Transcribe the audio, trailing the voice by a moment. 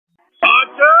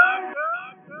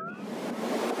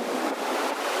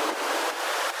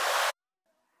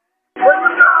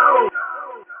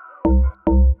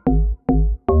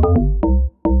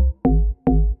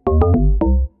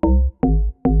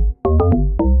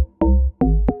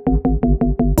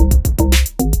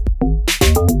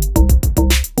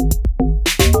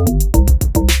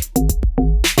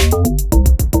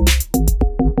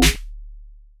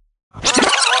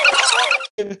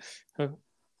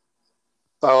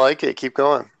like it. Keep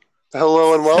going.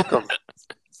 Hello and welcome.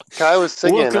 Kai was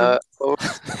singing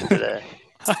today.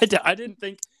 I didn't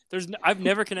think I've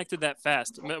never connected that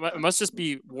fast. It must just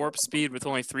be warp speed with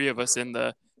only 3 of us in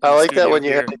the. I like that when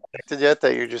you here. haven't connected yet,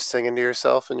 that you're just singing to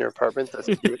yourself in your apartment. That's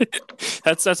cute.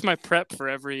 that's my prep for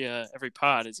every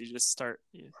pod. Is you just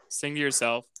sing to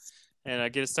yourself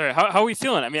and get it started. How are we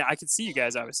feeling? I mean, I can see you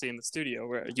guys obviously in the studio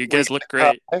where you guys look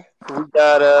great. We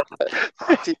got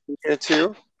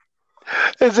two.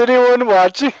 Is anyone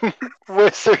watching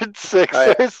Wizards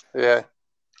Sixers? Yeah.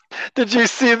 Did you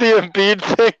see the Embiid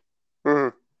thing?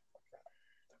 Mm-hmm.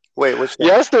 Wait, which one?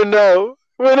 Yes or no?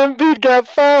 When Embiid got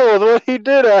fouled, what he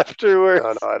did afterwards?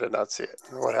 No, I did not see it.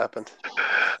 What happened?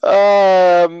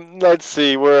 Let's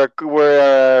see. We're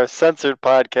a censored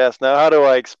podcast now. How do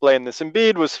I explain this?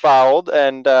 Embiid was fouled,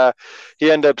 and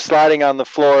he ended up sliding on the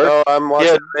floor. No, I'm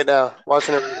watching it right now.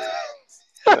 Watching it.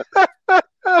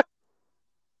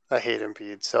 I hate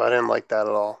Embiid, so I didn't like that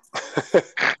at all.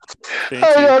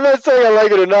 I'm not saying I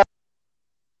like it or not.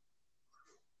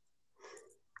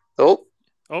 Oh,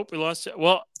 we lost it.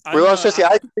 Well, we lost Jesse.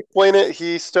 I can explain it.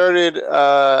 He started.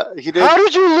 He did. How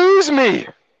did you lose me?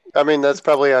 I mean, that's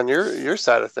probably on your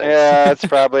side of things. Yeah, it's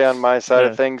probably on my side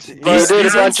of things. He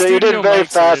did very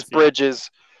fast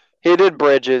bridges. He did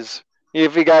bridges.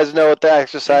 If you guys know what the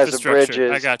exercise of bridge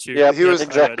is. I got you. Yeah, he was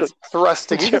exactly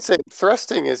thrusting. You can say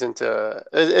thrusting isn't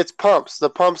it's pumps. The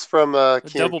pumps from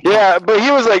double pump. Yeah, but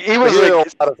he was like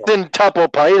quintuple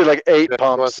pump. He did like 8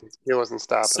 pumps. He wasn't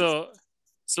stopping.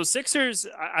 So Sixers,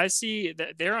 I see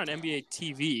that they're on NBA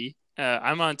TV.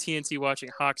 I'm on TNT watching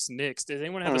Hawks Knicks. Does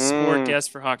anyone have a score guess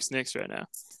for Hawks Knicks right now?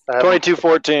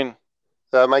 22-14.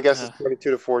 My guess is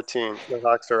 22-14. The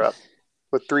Hawks are up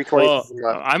with 3:20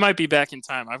 left. I might be back in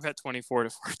time. I've got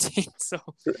 24-14. So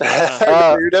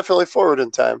you're definitely forward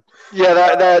in time. Yeah,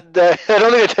 that I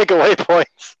don't think I take away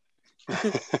points.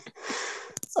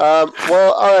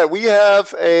 Well, all right. We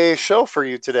have a show for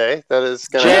you today that is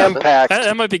going to jam-packed.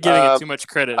 That might be giving it too much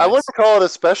credit. I wouldn't call it a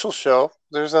special show.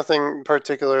 There's nothing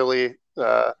particularly,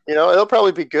 it'll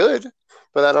probably be good,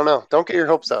 but I don't know. Don't get your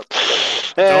hopes up.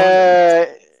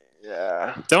 Yeah.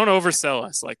 Don't oversell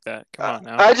us like that. Come on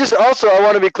now. I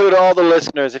want to be clear to all the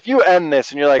listeners. If you end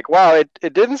this and you're like, wow,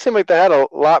 it didn't seem like they had a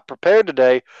lot prepared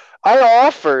today. I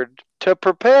offered to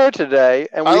prepare today,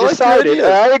 and we decided. And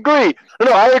I agree.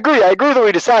 No, I agree. I agree that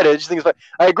we decided.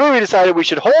 I agree we decided we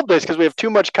should hold this because we have too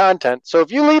much content. So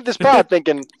if you leave this pod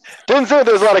thinking, didn't say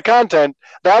there was a lot of content,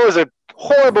 that was a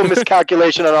horrible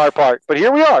miscalculation on our part. But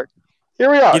here we are.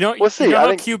 We'll see. You know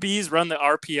how QBs run the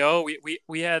RPO?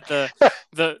 We had the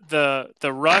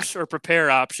rush or prepare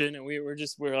option, and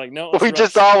we're like, no.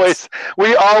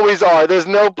 We always are. There's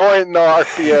no point in the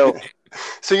RPO.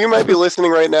 So you might be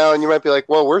listening right now, and you might be like,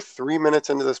 well, we're 3 minutes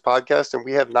into this podcast, and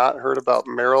we have not heard about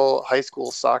Merrill High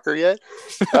School soccer yet.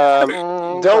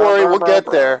 Don't worry, we'll get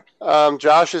there.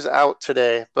 Josh is out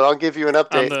today, but I'll give you an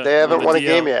update. They haven't won a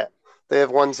game yet. They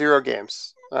have won 0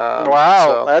 games.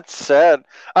 Wow, that's sad.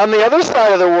 On the other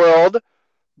side of the world,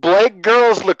 Blake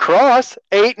girls lacrosse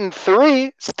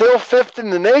 8-3, still 5th in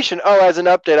the nation. Oh, as an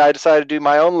update, I decided to do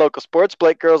my own local sports.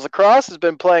 Blake girls lacrosse has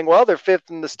been playing well. They're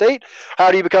 5th in the state. How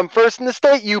do you become 1st in the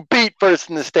state? You beat 1st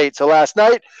in the state. So last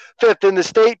night, 5th in the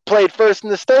state, played 1st in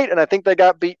the state, and I think they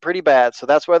got beat pretty bad. So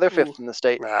that's why they're 5th in the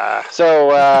state.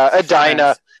 So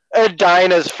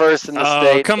Edina's 1st in the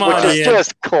state, come on, which is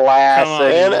just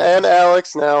classic. And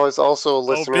Alex now is also a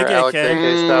listener. Alex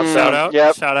AK. Shout out.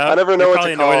 Yep. Shout out. I never know what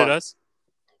to call us.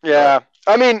 Yeah.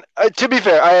 I mean, to be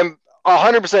fair, I am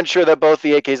 100% sure that both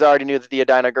the AKs already knew that the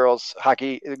Edina girls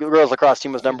lacrosse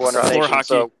team was number 1 in the nation. Hockey,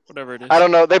 so whatever it is. I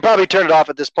don't know. They probably turned it off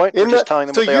at this point. We're just telling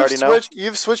them what they already know.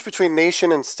 You've switched between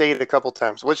nation and state a couple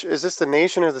times. Which is this, the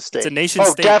nation or the state? It's a nation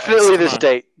state. Definitely the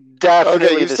state. Definitely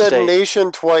okay, you the said state.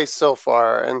 Nation twice so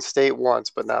far and state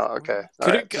once, but now okay.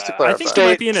 Just to clarify. I think it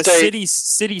might be in a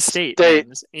city-state.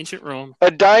 Ancient Rome.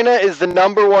 Edina is the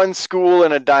number 1 school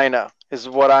in Edina, is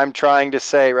what I'm trying to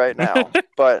say right now.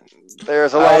 But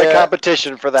there's a lot of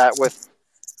competition for that with.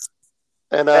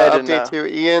 And update to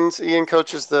Ian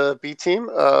coaches the B team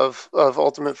of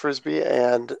Ultimate Frisbee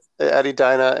and at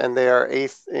Edina, and they are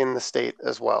 8th in the state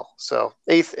as well. So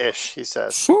 8th-ish, he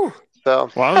says. Whew.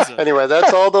 So anyway,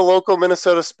 that's all the local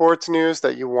Minnesota sports news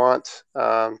that you want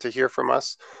to hear from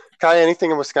us. Kai,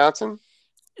 anything in Wisconsin?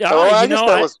 Yeah, I guess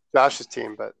that was Josh's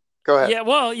team, but go ahead. Yeah,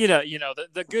 well,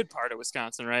 the good part of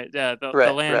Wisconsin, right? The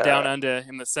land down under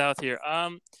in the south here.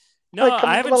 No,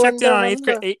 I haven't checked in on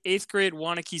 8th grade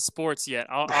Wanakee sports yet.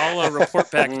 I'll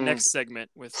report back next segment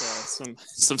with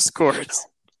some scores.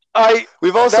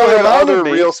 We've also had other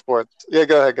real sports. Yeah,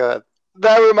 go ahead.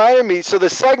 that reminded me. So the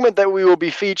segment that we will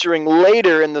be featuring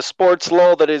later in the sports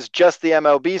lull that is just the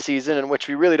MLB season, in which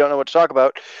we really don't know what to talk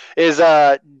about, is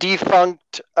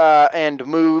defunct and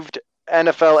moved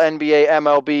NFL, NBA,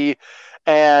 MLB,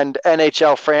 and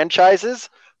NHL franchises.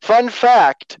 Fun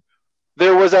fact: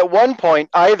 there was at one point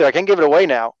either, I can't give it away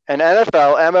now, an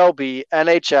NFL, MLB,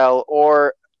 NHL,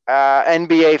 or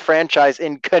NBA franchise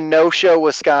in Kenosha,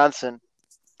 Wisconsin.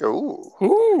 Ooh.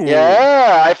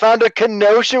 Yeah, I found a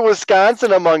Kenosha,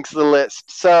 Wisconsin amongst the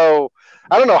list. So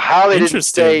I don't know how they didn't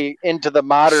stay into the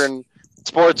modern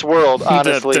sports world,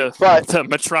 honestly. But the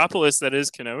metropolis that is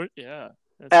Kenosha, yeah.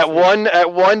 At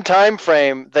one time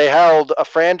frame, they held a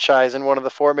franchise in one of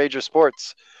the four major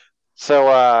sports. So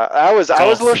I was a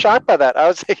little shocked by that. I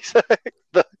was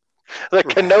the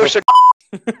Kenosha.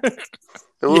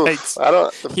 Oof, I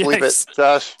don't bleep it,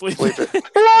 Josh. Bleep it.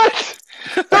 What?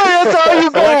 That's how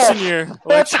you golf.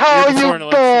 That's how you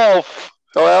golf.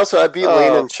 Oh, I beat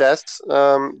Lane in chess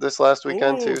this last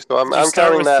weekend too. So I'm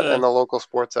counting that in the local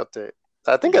sports update.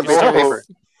 I think I beat the paper.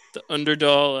 The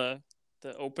Underdog,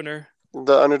 the opener.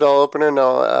 The Underdog opener.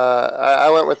 No,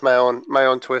 I went with my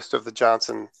own twist of the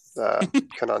Johnson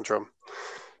conundrum.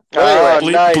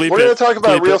 Anyway, we're going to talk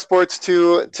about real sports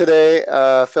too today.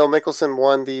 Phil Mickelson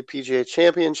won the PGA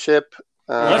Championship.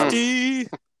 Lefty.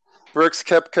 Brooks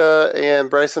Koepka and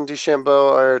Bryson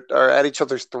DeChambeau are at each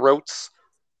other's throats.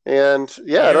 And,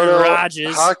 yeah, I don't know.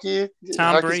 Rodgers, hockey's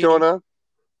Brady. going on.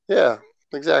 Yeah,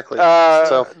 exactly.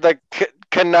 So the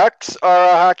Canucks are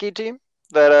a hockey team?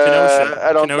 That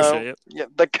I don't know. Yep. Yeah,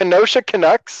 the Kenosha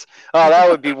Canucks. Oh, that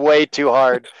would be way too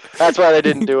hard. That's why they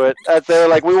didn't do it. They were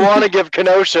like, we want to give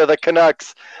Kenosha the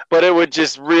Canucks, but it would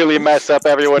just really mess up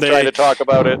everyone trying to talk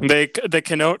about it. They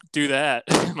cannot do that.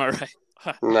 Am I right?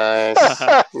 Nice.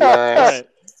 Nice.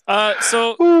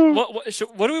 So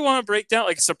what do we want to break down?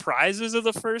 Like surprises of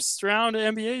the first round of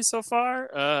NBA so far?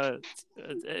 I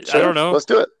don't know. Let's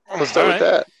do it. Let's start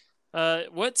with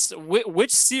that.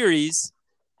 Which series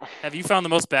have you found the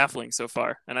most baffling so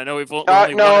far? And I know we've only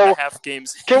 1.5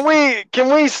 games. Can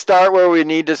we start where we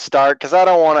need to start? Because I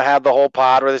don't want to have the whole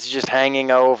pod where this is just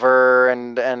hanging over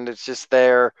and it's just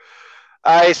there.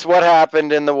 Ice, what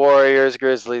happened in the Warriors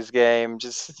Grizzlies game?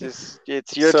 Just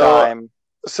it's your time.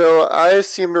 So I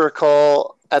seem to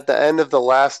recall at the end of the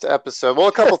last episode, well,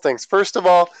 a couple things. First of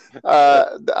all,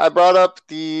 I brought up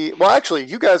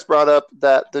you guys brought up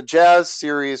that the Jazz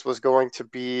series was going to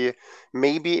be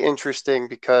maybe interesting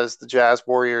because the Jazz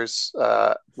Warriors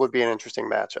would be an interesting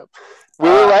matchup. We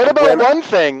were right about one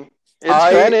thing.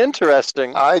 It's been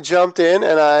interesting. I jumped in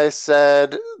and I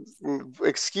said,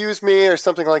 excuse me, or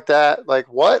something like that. Like,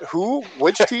 what? Who?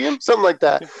 Which team? Something like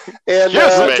that. And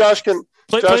Josh can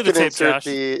play the tape,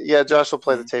 Josh. Josh will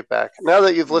play the tape back. Now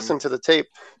that you've listened to the tape,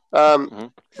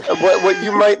 what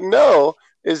you might know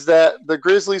is that the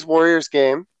Grizzlies-Warriors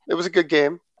game, it was a good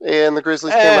game, and the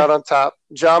Grizzlies came out on top.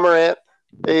 Ja Morant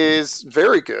is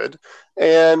very good.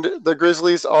 And the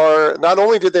Grizzlies are, not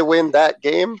only did they win that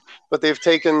game, but they've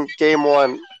taken game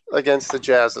one against the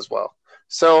Jazz as well.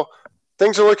 So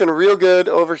things are looking real good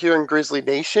over here in Grizzly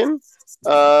Nation.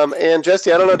 And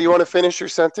Jesse, I don't know, do you want to finish your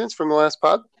sentence from the last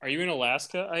pod? Are you in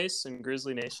Alaska, Ice, in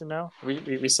Grizzly Nation now?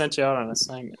 We sent you out on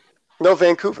assignment. No,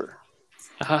 Vancouver.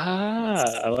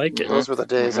 I like it. Those were the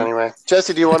days anyway.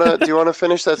 Jesse, do you want to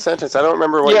finish that sentence? I don't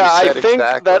remember what you said exactly. Yeah,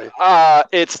 I think that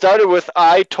it started with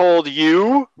 "I told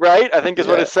you," right? I think is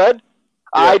what it said.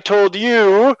 Yeah. I told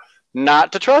you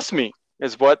not to trust me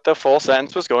is what the full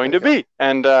sentence was going to be,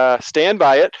 and stand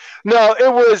by it. No,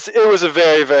 it was a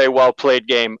very, very well played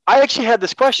game. I actually had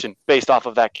this question based off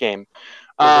of that game.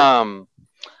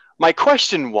 My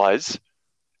question was,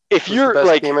 if you're the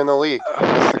best team in the league.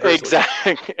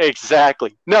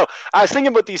 Exactly. No, I was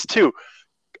thinking about these two.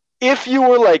 If you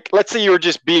were let's say you were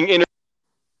just being interviewed.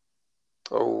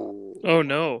 Oh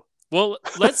no. Well,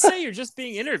 let's say you're just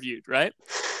being interviewed, right?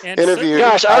 And interviewed.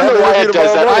 Gosh, I don't know why it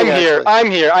does that.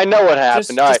 I'm here. I know what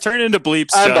happened. Just turn it into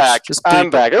bleeps. I'm back. I'm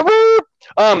back.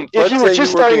 If you were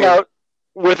just starting out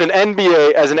with an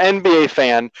NBA as an NBA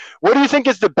fan, what do you think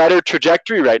is the better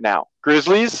trajectory right now?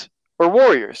 Grizzlies or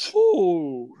Warriors?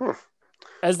 Ooh.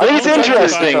 I think it's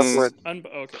interesting.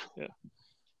 Okay. Yeah.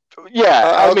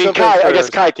 Yeah. I mean, Kai. I guess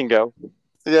Kai can go.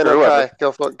 Yeah. No, Kai.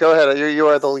 Go ahead. You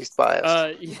are the least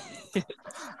biased.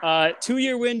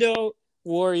 2-year window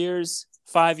Warriors,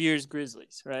 5 years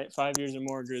Grizzlies. Right. 5 years or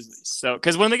more Grizzlies. So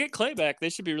because when they get Clay back, they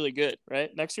should be really good.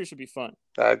 Right. Next year should be fun.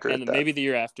 I agree. And with that. Maybe the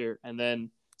year after, and then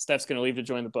Steph's going to leave to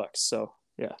join the Bucks. So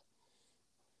yeah.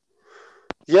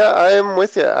 Yeah, I am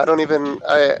with you.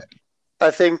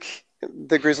 I think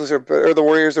the Grizzlies or the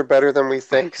Warriors are better than we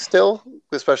think still,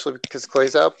 especially because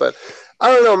Klay's out. But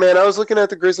I don't know, man. I was looking at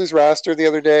the Grizzlies roster the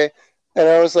other day, and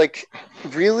I was like,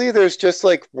 really? There's just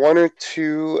like one or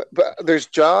two. But there's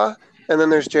Ja, and then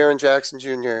there's Jaren Jackson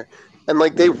Jr. And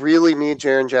like they really need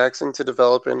Jaren Jackson to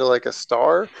develop into like a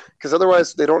star, because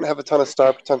otherwise they don't have a ton of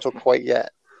star potential quite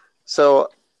yet. So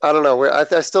I don't know.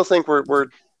 I still think we're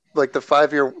like the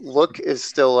 5-year look is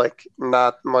still like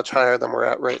not much higher than we're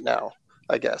at right now,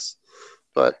 I guess.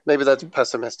 But maybe that's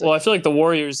pessimistic. Well, I feel like the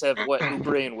Warriors have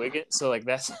Oubre and Wiggins, so like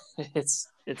that's it's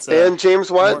and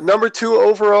James White, number 2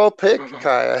 overall pick,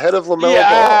 Kai, ahead of LaMelo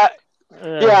Ball.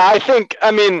 Yeah, I think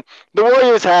the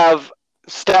Warriors have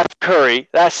Steph Curry.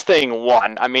 That's thing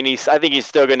one. I think he's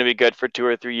still going to be good for 2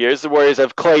 or 3 years. The Warriors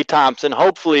have Klay Thompson,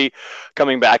 hopefully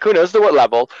coming back. Who knows to what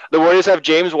level? The Warriors have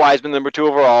James Wiseman, number 2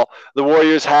 overall. The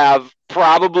Warriors have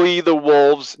probably the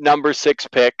Wolves' number 6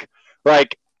 pick.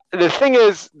 Like, the thing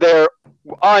is, they're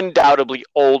undoubtedly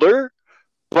older,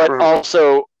 but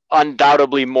also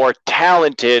undoubtedly more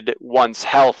talented once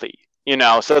healthy.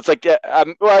 So it's like,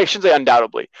 I shouldn't say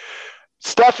undoubtedly.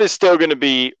 Steph is still going to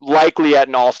be likely at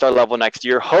an all-star level next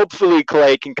year. Hopefully,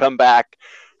 Klay can come back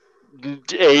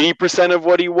 80% of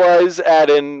what he was at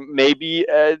maybe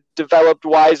developed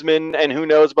Wiseman, and who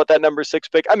knows about that number 6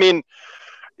 pick.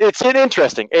 It's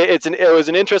interesting. It was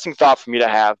an interesting thought for me to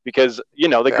have, because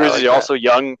the Grizzlies are also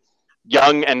young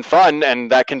and fun, and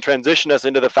that can transition us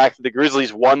into the fact that the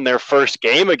Grizzlies won their first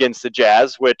game against the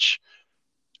Jazz, which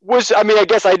was, I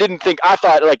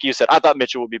thought, like you said, I thought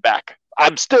Mitchell would be back.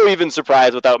 I'm still even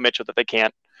surprised without Mitchell that they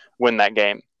can't win that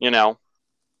game,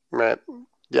 Right.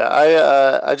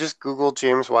 Yeah, I just Googled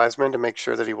James Wiseman to make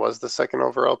sure that he was the 2nd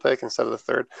overall pick instead of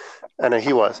the 3rd, and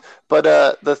he was. But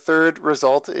the 3rd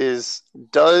result is,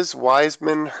 does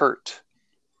Wiseman hurt?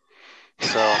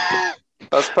 So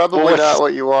that's probably not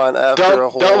what you want after a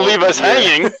whole Don't leave us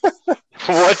hanging.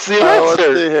 What's the answer?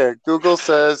 Let's see here. Google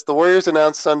says the Warriors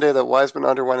announced Sunday that Wiseman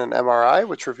underwent an MRI,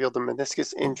 which revealed a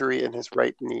meniscus injury in his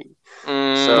right knee.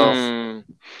 So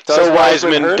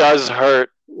Wiseman does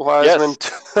hurt. Wiseman.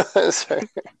 Yes. No,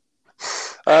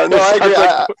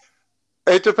 I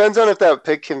agree. It depends on if that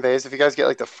pick conveys. If you guys get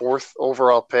like the 4th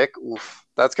overall pick, oof,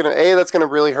 that's gonna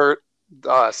really hurt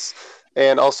us,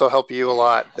 and also help you a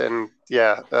lot. And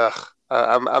yeah,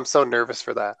 I'm so nervous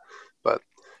for that. But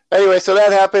anyway, so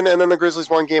that happened, and then the Grizzlies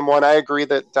won game 1. I agree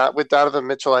that with Donovan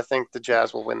Mitchell, I think the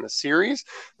Jazz will win the series.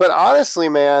 But honestly,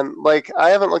 man, like, I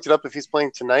haven't looked it up if he's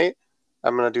playing tonight.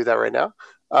 I'm going to do that right now.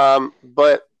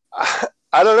 But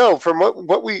I don't know. From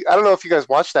what I don't know if you guys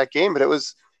watched that game, but it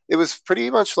was pretty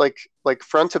much like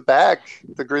front to back,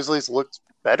 the Grizzlies looked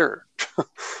better.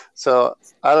 So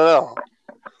I don't know.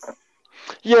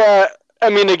 Yeah,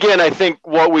 again, I think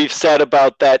what we've said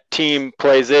about that team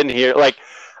plays in here. Like,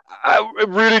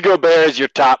 Rudy Gobert as your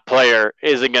top player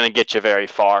isn't going to get you very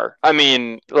far. A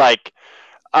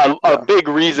big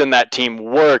reason that team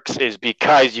works is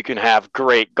because you can have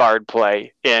great guard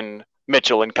play in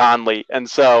Mitchell and Conley. And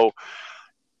so,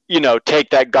 take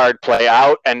that guard play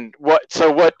out. And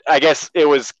I guess it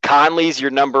was Conley's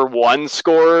your number 1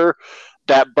 scorer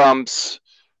that bumps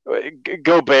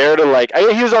Gobert to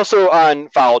he was also on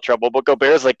foul trouble, but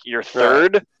Gobert's like your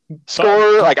 3rd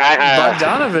scorer.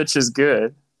 Bogdanovich is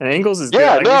good. And Ingles is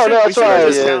good. That's why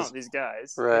discount these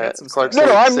guys. Right.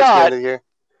 I'm not.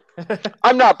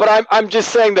 I'm not, but I'm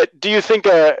just saying that. Do you think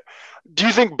Bogdan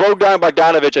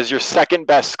Bogdanovich as your 2nd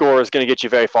best scorer is going to get you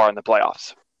very far in the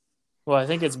playoffs? Well, I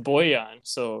think it's Bojan,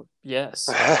 so yes.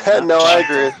 No, I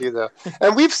agree with you, though.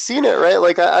 And we've seen it, right?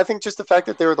 Like, I think just the fact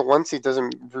that they were the 1 seed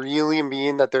doesn't really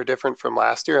mean that they're different from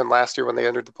last year. And last year when they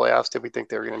entered the playoffs, did we think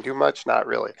they were going to do much? Not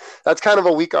really. That's kind of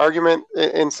a weak argument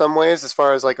in some ways, as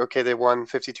far as like, okay, they won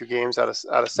 52 games out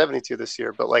of 72 this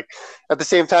year. But like, at the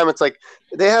same time, it's like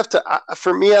they have to,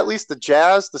 for me at least, the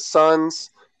Jazz, the Suns,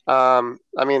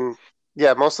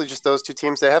 mostly just those 2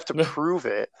 teams, they have to prove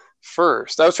it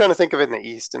first. I was trying to think of it in the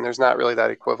East, and there's not really that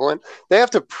equivalent. They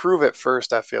have to prove it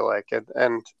first, I feel like,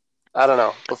 and I don't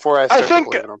know. Before I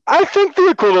think the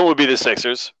equivalent would be the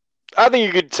Sixers. I think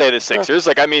you could say the Sixers.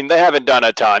 They haven't done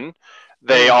a ton.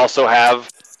 They also have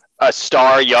a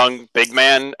star young big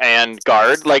man and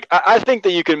guard. I think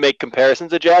that you can make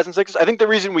comparisons to Jazz and Sixers. I think the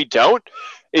reason we don't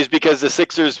is because the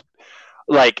Sixers,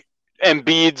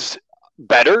 Embiid's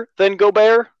better than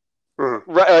Gobert,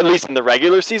 at least in the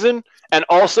regular season. And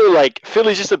also,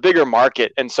 Philly's just a bigger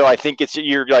market, and so I think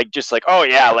you're oh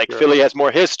yeah, Philly has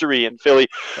more history, and Philly,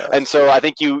 and so I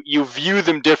think you view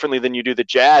them differently than you do the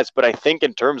Jazz. But I think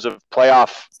in terms of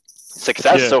playoff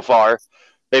success so far,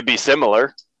 they'd be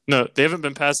similar. No, they haven't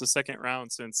been past the 2nd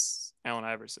round since Allen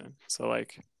Iverson. So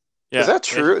Is that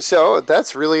true? So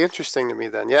that's really interesting to me.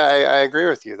 Then, yeah, I agree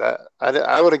with you. That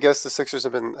I would have guessed the Sixers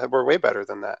were way better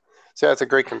than that. So that's a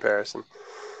great comparison.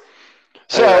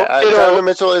 So anyway, Donovan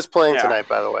Mitchell is playing tonight,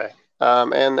 by the way.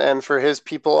 And for his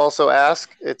people also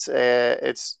ask, it's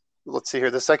let's see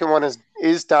here. The second one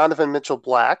is Donovan Mitchell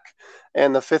black,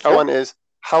 and the fifth one is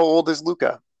how old is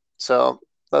Luka? So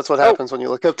that's what happens when you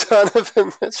look up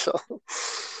Donovan Mitchell.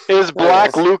 Is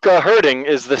Black Luka hurting?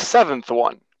 Is the seventh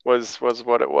one was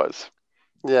what it was.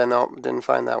 Yeah, no, didn't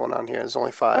find that one on here. There's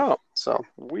only 5. Oh, so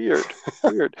weird.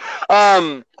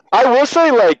 I will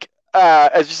say, like,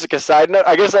 as just like a side note,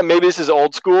 I guess that maybe this is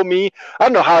old school me. I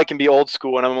don't know how I can be old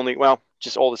school and I'm only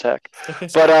just old as heck.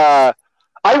 But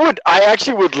I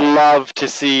actually would love to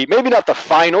see, maybe not the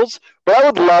finals, but I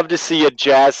would love to see a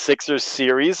Jazz Sixers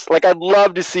series. Like, I'd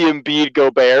love to see Embiid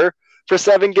Gobert for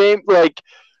 7 games. Like,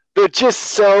 they're just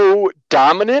so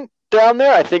dominant down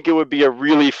there. I think it would be a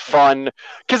really fun,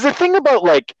 because the thing about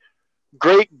like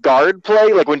great guard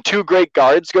play, like when 2 great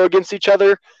guards go against each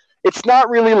other, it's not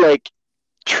really like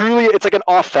truly, it's like an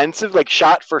offensive, like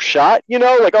shot for shot,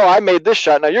 like, oh, I made this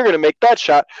shot, now you're going to make that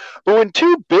shot. But when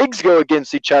 2 bigs go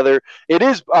against each other, it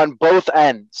is on both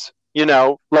ends,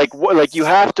 like you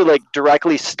have to like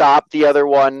directly stop the other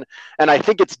one. And I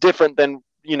think it's different than,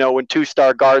 when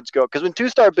 2-star guards go, because when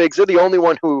 2-star bigs, they're the only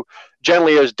one who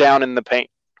generally is down in the paint.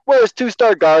 Whereas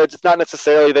 2-star guards, it's not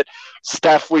necessarily that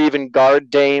Steph would even guard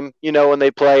Dame, when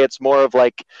they play. It's more of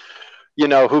like,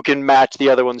 who can match the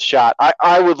other one's shot.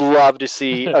 I would love to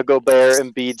see a Gobert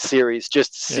Embiid series,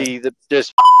 just to see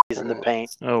just in the paint.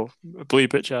 Oh,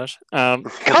 bleep it, Josh. Come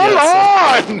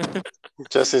on!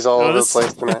 Jesse's all over the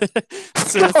place tonight.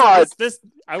 This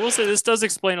I will say this does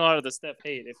explain a lot of the Steph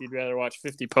hate. If you'd rather watch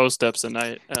 50 post-ups a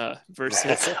night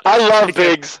versus. I love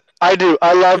bigs. I do.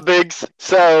 I love bigs.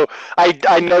 So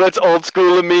I know that's old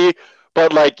school of me,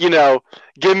 but like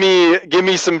give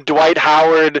me some Dwight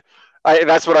Howard.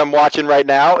 That's what I'm watching right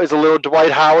now. Is a little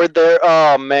Dwight Howard there.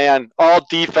 Oh man, all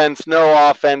defense, no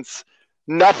offense,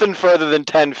 nothing further than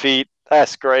 10 feet.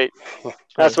 That's great.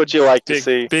 That's what you like to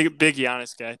see. Big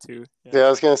Giannis guy too. Yeah, I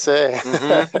was gonna say.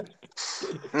 Mm-hmm.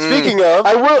 Speaking of,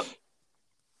 I will.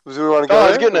 Do we want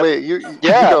to go? Wait, you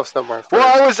go somewhere first.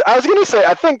 Well, I was gonna say.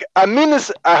 I mean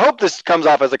this. I hope this comes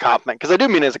off as a compliment, because I do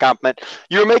mean it as a compliment.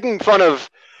 You were making fun of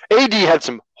AD had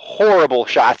some horrible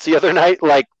shots the other night,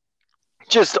 like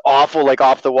just awful, like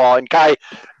off the wall. And Kai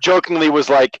jokingly was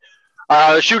like,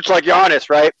 "Shoots like Giannis,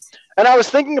 right?" And I was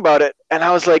thinking about it, and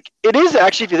I was like, it is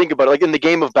actually, if you think about it, like in the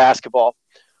game of basketball,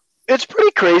 it's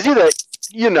pretty crazy that,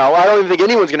 I don't even think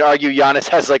anyone's going to argue Giannis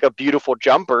has like a beautiful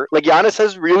jumper. Like Giannis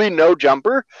has really no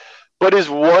jumper, but is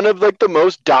one of like the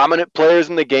most dominant players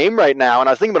in the game right now. And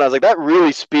I was thinking about it, I was like, that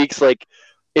really speaks, like,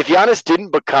 if Giannis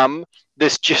didn't become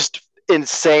this just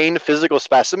insane physical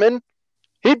specimen,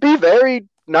 he'd be very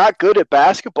not good at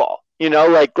basketball.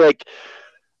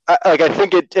 I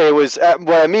think it was,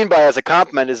 what I mean by as a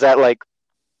compliment is that like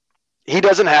he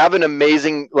doesn't have an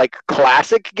amazing like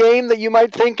classic game that you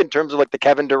might think in terms of like the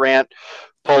Kevin Durant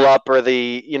pull up or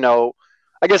the,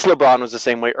 I guess LeBron was the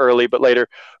same way early, but later,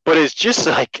 but is just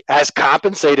like has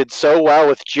compensated so well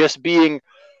with just being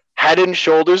head and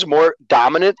shoulders more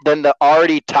dominant than the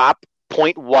already top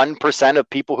 0.1% of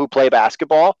people who play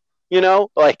basketball.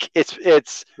 Like it's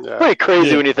pretty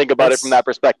crazy when you think about it from that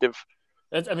perspective.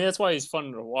 That's why he's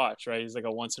fun to watch, right? He's like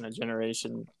a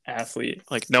once-in-a-generation athlete.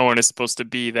 Like, no one is supposed to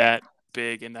be that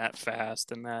big and that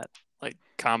fast and that, like,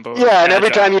 combo. Yeah, and every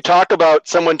time you talk about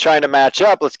someone trying to match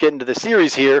up, let's get into the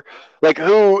series here. Like,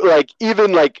 who, like,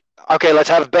 even, like, okay, let's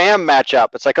have Bam match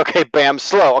up. It's like, okay, Bam's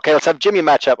slow. Okay, let's have Jimmy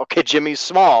match up. Okay, Jimmy's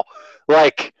small.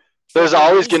 Like, there's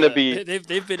always going to be...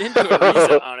 They've been into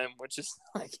Ariza on him, which is,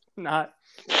 like, not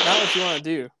what you want to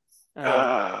do.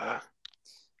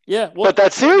 Yeah, well, but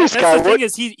that series guy. The thing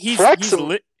is, he's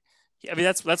lit. I mean,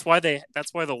 that's why the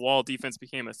wall defense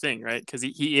became a thing, right? Because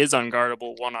he is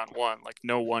unguardable 1-on-1. Like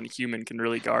no one human can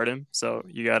really guard him. So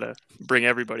you got to bring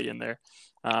everybody in there.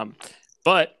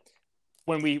 But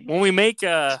when we make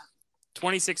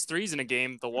 26 threes in a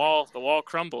game, the wall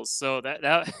crumbles. So that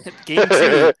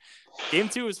game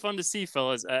two was fun to see,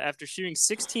 fellas. After shooting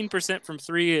 16% from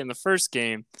 3 in the first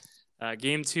game.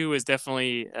 Game 2 is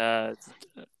definitely an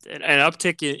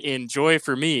uptick in joy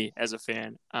for me as a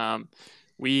fan.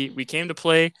 We came to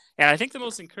play, and I think the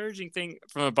most encouraging thing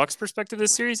from a Bucks perspective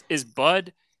this series is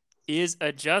Bud is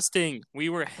adjusting. We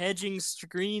were hedging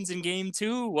screens in Game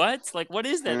 2. What? Like, what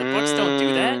is that? The Bucks don't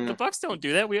do that. The Bucks don't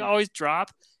do that. We always drop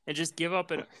and just give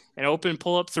up an open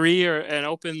pull-up 3 or an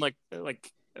open like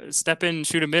step in and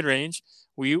shoot a mid-range.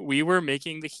 We were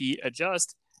making the Heat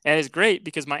adjust. And it's great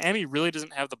because Miami really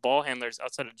doesn't have the ball handlers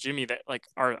outside of Jimmy that like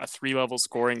are a 3-level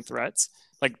scoring threats.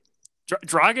 Like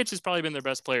Dragic has probably been their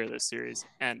best player this series,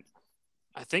 and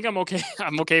I think I'm okay.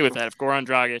 I'm okay with that. If Goran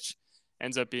Dragic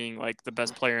ends up being like the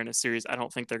best player in a series, I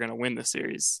don't think they're going to win the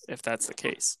series if that's the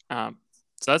case. So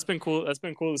that's been cool. That's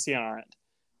been cool to see on our end,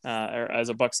 or as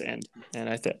a Bucks end. And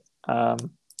I think,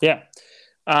 yeah.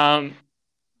 I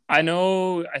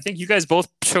think you guys both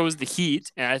chose the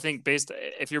Heat, and I think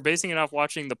if you're basing it off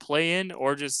watching the play-in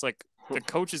or just like the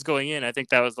coaches going in, I think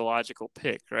that was the logical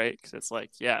pick, right? Because it's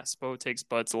like, yeah, Spo takes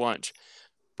Bud's lunch,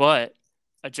 but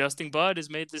adjusting Bud has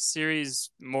made this series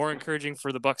more encouraging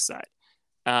for the Bucks side.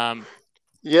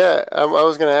 Yeah, I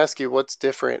was going to ask you what's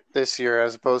different this year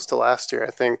as opposed to last year.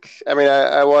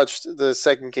 I watched the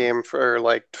second game for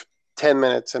like 10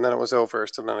 minutes and then it was over,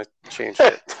 so then I changed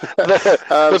it. So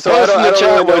I don't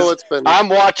really know what's been I'm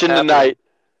watching happening tonight.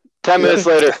 10 minutes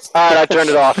later, all right, I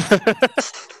turned it off.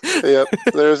 Yep,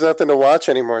 there's nothing to watch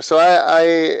anymore. So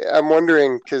I'm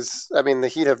wondering, because, the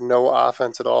Heat have no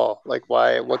offense at all. Like,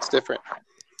 why? What's different?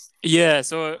 Yeah,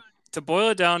 so to boil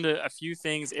it down to a few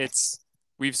things,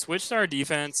 we've switched our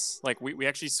defense. Like, we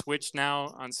actually switched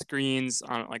now on screens,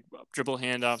 on, like, dribble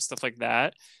handoff, stuff like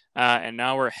that. And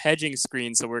now we're hedging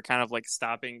screens, so we're kind of like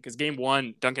stopping because game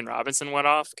one, Duncan Robinson went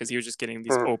off because he was just getting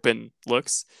these open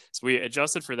looks. So we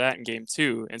adjusted for that in game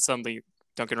two, and suddenly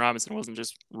Duncan Robinson wasn't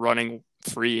just running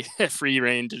free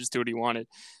reign to just do what he wanted.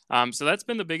 So that's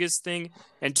been the biggest thing.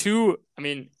 And two,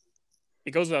 it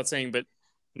goes without saying, but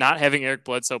not having Eric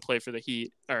Bledsoe play for the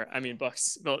Heat,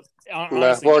 Bucks.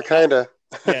 Honestly, well, kind of.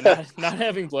 Yeah, not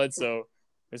having Bledsoe,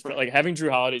 like having Drew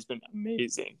Holiday's been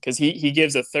amazing because he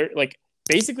gives a third like.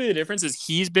 Basically, the difference is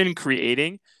he's been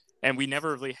creating, and we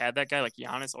never really had that guy. Like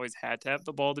Giannis always had to have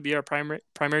the ball to be our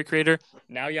primary creator.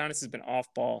 Now Giannis has been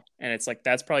off ball, and it's like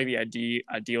that's probably the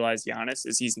idealized Giannis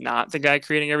is he's not the guy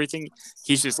creating everything.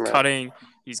 He's just cutting.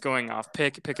 He's going off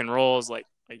pick and rolls. Like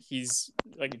he's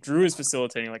like Drew is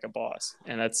facilitating like a boss,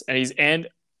 and he's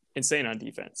insane on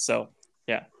defense. So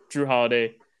yeah, Drew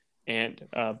Holiday and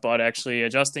Bud actually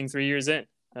adjusting 3 years in.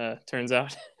 Turns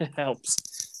out it helps.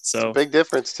 So it's a big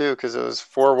difference too, because it was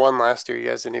 4-1 last year. You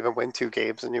guys didn't even win 2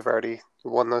 games, and you've already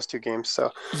won those 2 games. So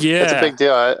yeah, it's a big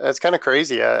deal. It's kind of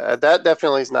crazy. That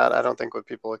definitely is not, I don't think, what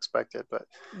people expected. But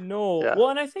no, yeah. Well,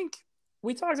 and I think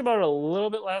we talked about it a little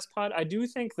bit last pod. I do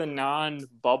think the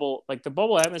non-bubble, like the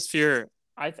bubble atmosphere,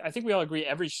 I think we all agree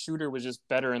every shooter was just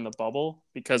better in the bubble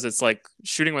because it's like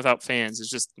shooting without fans is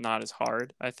just not as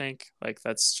hard. I think like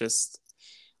that's just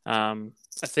a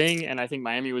thing, and I think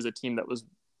Miami was a team that was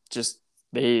just.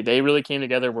 They really came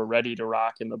together, were ready to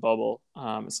rock in the bubble.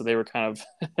 So they were kind of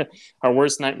our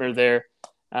worst nightmare there.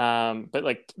 But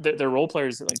like their role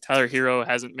players, like Tyler Hero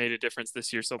hasn't made a difference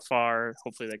this year so far.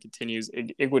 Hopefully that continues.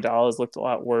 Iguodala has looked a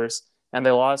lot worse. And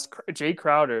they lost Jay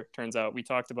Crowder, turns out. We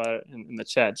talked about it in the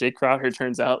chat. Jay Crowder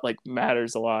turns out like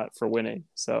matters a lot for winning.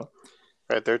 So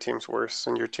right, their team's worse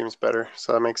and your team's better.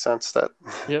 So that makes sense that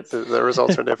the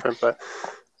results are different. But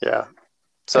yeah.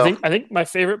 So I think my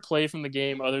favorite play from the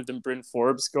game, other than Bryn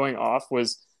Forbes going off,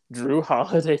 was Drew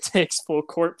Holiday takes full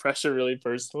court pressure really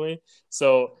personally.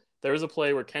 So there was a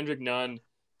play where Kendrick Nunn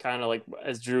kind of like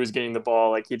as Drew was getting the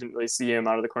ball, like he didn't really see him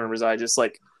out of the corner of his eye, just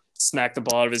like smacked the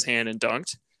ball out of his hand and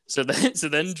dunked. So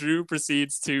then Drew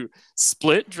proceeds to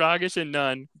split Dragic and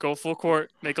Nunn, go full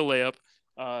court, make a layup,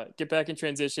 get back in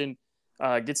transition.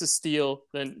 Gets a steal,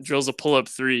 then drills a pull-up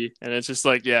 3, and it's just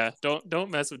like, yeah, don't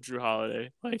mess with Drew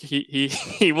Holiday. Like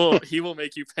he will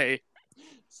make you pay.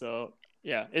 So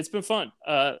yeah, it's been fun.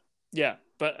 Yeah,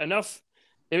 but enough.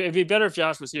 It'd be better if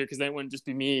Josh was here because then it wouldn't just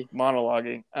be me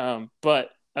monologuing. But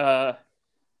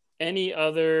any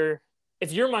other?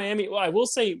 If you're Miami, well, I will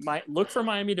say look for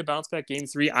Miami to bounce back game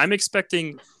 3. I'm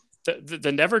expecting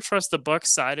the never trust the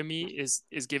Bucks side of me is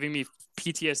giving me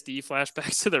PTSD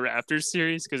flashbacks to the Raptors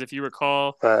series because if you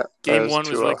recall, game 1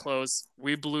 was really close.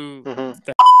 We blew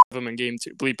the of them in game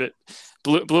 2. Bleep it.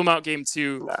 Blew them out game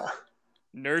 2. Nah.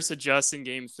 Nurse adjusts in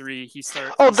game 3. He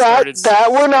started. Oh, that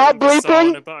we're not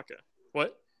bleeping.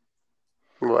 What?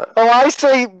 What? Oh, I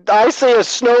say a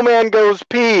snowman goes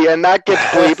pee, and that gets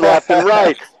bleeped left and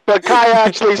right. But Kai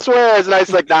actually swears, and I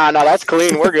was like, nah, that's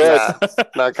clean. We're good.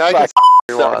 No, Kai gets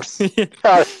wants.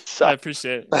 I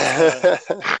appreciate it.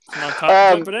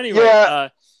 But anyway, yeah.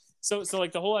 So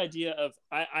like the whole idea of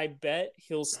I bet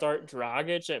he'll start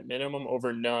Dragic at minimum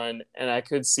over Nunn, and I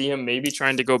could see him maybe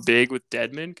trying to go big with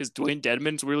Dedmon because Dwayne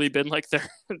Dedmon's really been like their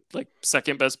like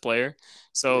second best player.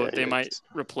 So they might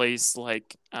replace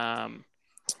like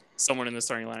someone in the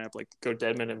starting lineup, like go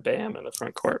Dedmon and Bam in the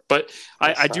front court. But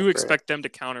I do expect them to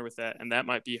counter with that, and that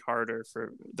might be harder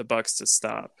for the Bucks to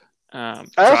stop. I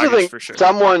also think for sure.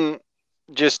 someone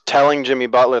just telling Jimmy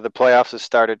Butler the playoffs have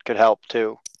started could help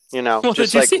too. Well,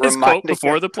 just did you see his quote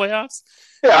before the playoffs?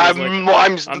 Yeah, I'm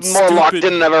more locked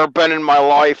in than I've ever been in my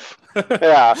life.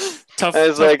 Yeah, tough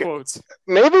quotes.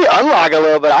 Maybe unlock a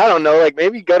little bit. I don't know. Like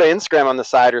maybe go to Instagram on the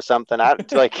side or something.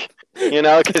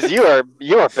 Because you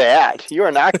are bad. You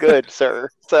are not good, sir.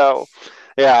 So,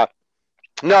 yeah.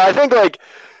 No, I think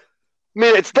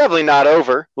it's definitely not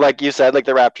over, like you said, like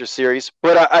the Raptors series.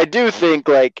 But I do think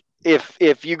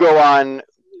if you go on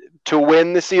to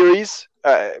win the series,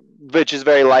 which is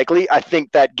very likely, I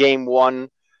think that game one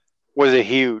was a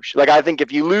huge. I think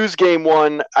if you lose game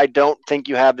one, I don't think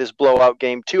you have this blowout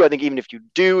game two. I think even if you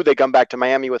do, they come back to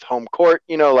Miami with home court.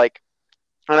 And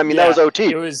that was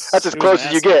OT. That's as close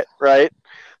as you get, right?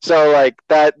 So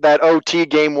that OT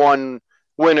game one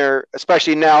winner,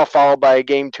 especially now followed by a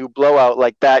game two blowout,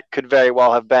 that could very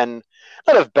well have been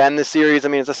the series. I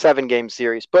mean, it's a 7-game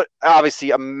series, but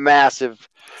obviously a massive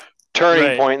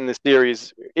turning point in the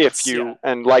series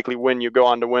and likely when you go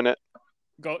on to win it.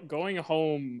 Going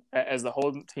home as the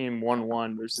whole team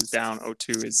 1-1 versus down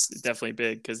 0-2 is definitely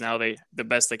big because now the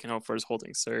best they can hope for is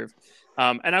holding serve.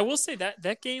 And I will say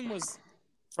that game was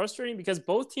frustrating because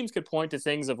both teams could point to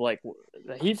things of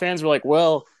the Heat fans were like,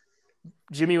 well,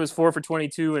 Jimmy was 4 for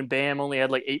 22 and Bam only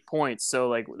had 8 points.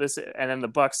 So this, and then the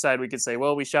Bucks side, we could say,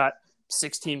 well, we shot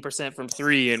 16% from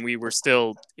 3 and we were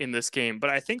still in this game.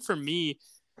 But I think for me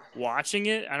watching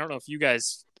it, I don't know if you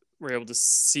guys were able to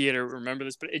see it or remember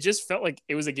this, but it just felt like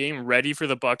it was a game ready for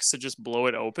the Bucks to just blow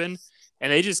it open,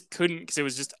 and they just couldn't because it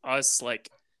was just us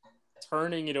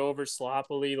turning it over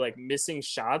sloppily, missing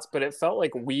shots. But it felt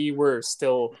like we were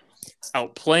still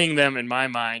outplaying them in my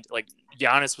mind.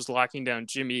 Giannis was locking down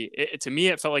Jimmy. To me,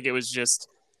 it felt like it was just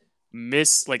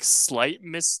slight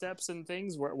missteps and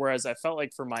things. Whereas I felt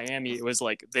like for Miami, it was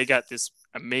they got this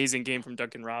amazing game from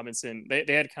Duncan Robinson. They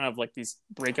had kind of these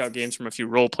breakout games from a few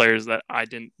role players that I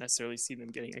didn't necessarily see them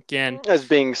getting again as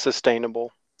being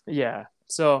sustainable. Yeah,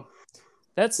 so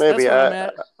that's where I'm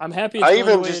at. I'm happy. I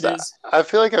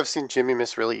feel like I've seen Jimmy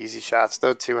miss really easy shots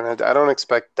though too, and I don't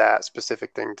expect that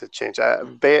specific thing to change. I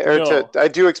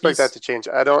do expect that to change.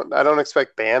 I don't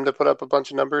expect Bam to put up a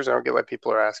bunch of numbers. I don't get why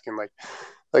people are asking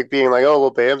being oh, well,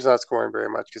 Bam's not scoring very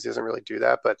much because he doesn't really do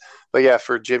that. But yeah,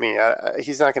 for Jimmy,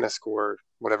 he's not going to score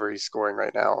whatever he's scoring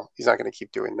right now. He's not going to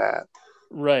keep doing that.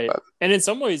 Right. But, and in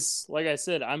some ways, like I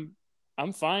said, I'm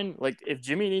fine. If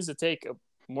Jimmy needs to take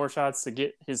more shots to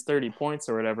get his 30 points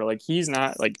or whatever, he's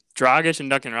not Dragic and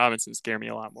Duncan Robinson scare me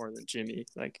a lot more than Jimmy,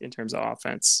 in terms of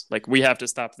offense. We have to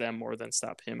stop them more than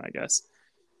stop him, I guess.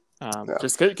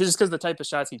 Just because the type of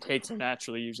shots he takes are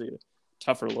naturally usually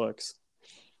tougher looks.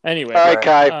 Anyway, all right,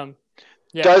 Kai.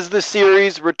 Does the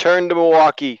series return to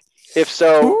Milwaukee? If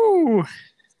so,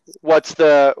 what's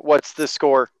the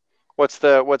score? What's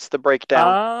the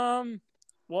breakdown?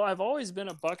 Well, I've always been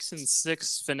a Bucks and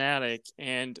 6 fanatic,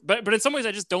 but in some ways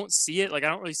I just don't see it. I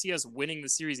don't really see us winning the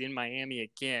series in Miami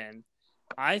again.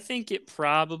 I think it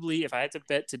probably, if I had to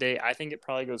bet today, I think it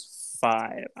probably goes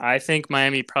 5. I think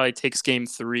Miami probably takes game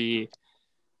 3.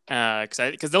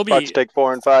 Because they'll be Bucks take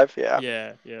 4 and 5.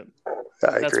 Yeah.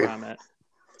 That's where I'm at.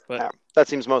 But that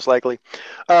seems most likely.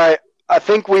 All right, I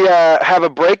think we have a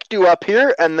break due up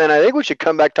here, and then I think we should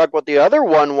come back talk about the other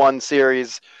 1-1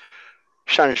 series,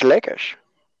 Suns Lakers.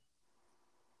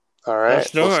 All right,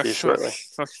 we'll see you shortly.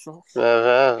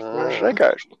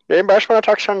 Lakers. Anybody else want to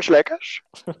talk Suns Lakers?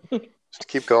 Just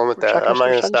keep going with that. I'm not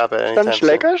going to stop it anytime soon.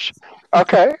 Lakers?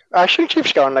 Okay. I should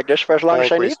keep going like this for as long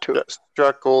as I need to.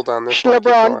 Struck gold on this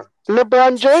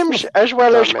LeBron James as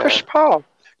well as Chris Paul.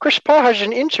 Chris Paul has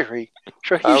an injury,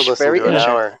 so he's very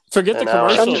injured. Forget the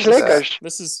commercial. Lakers.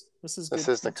 This is good. This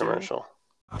is the commercial.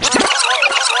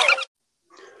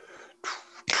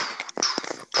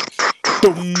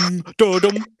 Dum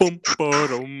dum bum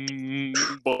ba-dum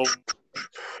bum.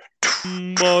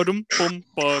 Ba-dum bum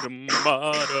ba-dum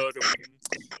ba-dum.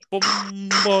 Bum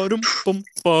ba-dum bum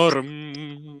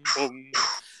ba-dum bum.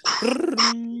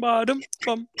 Ba-dum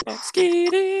bum ba.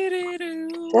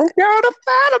 Skee-dee-dee-doo.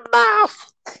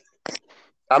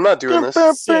 I'm not doing this.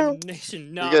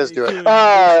 You guys do it.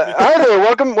 Hi there.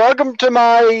 Welcome to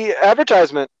my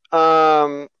advertisement.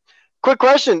 Quick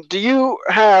question: do you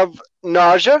have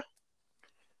nausea?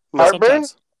 Heartburn?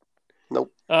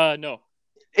 Nope. No.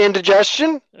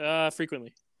 Indigestion?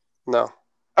 Frequently. No.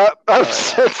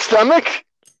 Stomach?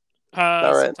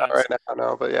 Not right now,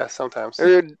 no, but yeah, sometimes.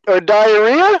 Or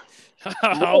diarrhea?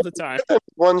 All the time.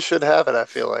 One should have it, I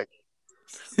feel like.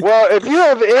 Well, if you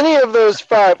have any of those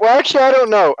 5, well, actually, I don't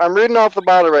know. I'm reading off the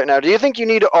bottle right now. Do you think you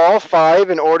need all 5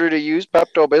 in order to use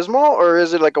Pepto-Bismol, or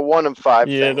is it a 1 of 5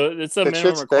 Yeah, thing? it's a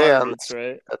minimum requirements,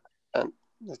 right? And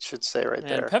it should say right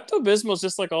there. Pepto-Bismol is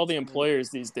just like all the employers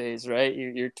these days, right?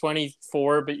 You're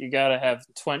 24, but you got to have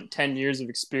 10 years of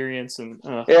experience. And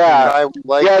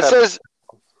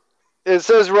it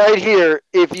says right here,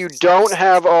 if you don't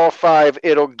have all 5,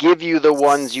 it'll give you the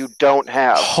ones you don't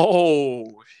have.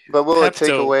 Oh, but will it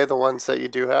take away the ones that you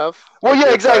do have? Well,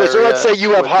 yeah, exactly. So let's say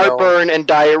you have heartburn and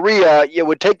diarrhea. You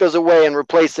would take those away and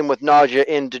replace them with nausea,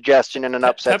 indigestion, and an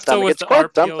upset Pepto stomach. With it's the quite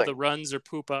RPO, something. The runs or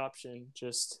poop option,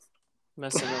 just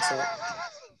messing us up.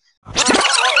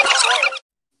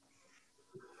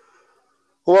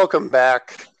 Welcome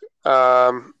back.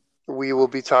 We will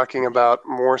be talking about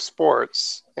more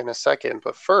sports in a second,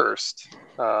 but first,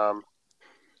 I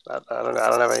don't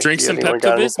have any. Drink some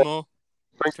Pepto-Bismol.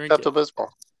 Drink Pepto-Bismol.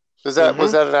 Was that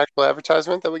an actual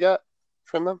advertisement that we got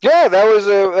from them? Yeah,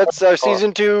 that's our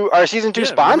season 2. Our season 2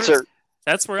 sponsor.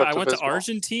 That's where I went to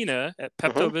Argentina at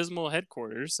Pepto-Bismol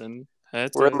headquarters, and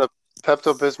we're in the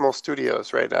Pepto-Bismol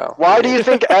studios right now. Why do you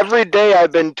think every day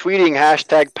I've been tweeting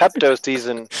 #Pepto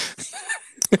season?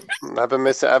 I've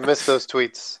missed those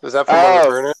tweets. Is that from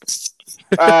Turner?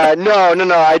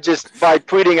 No. I just, by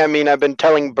tweeting, I mean I've been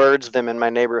telling birds them in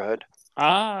my neighborhood.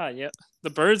 Yeah.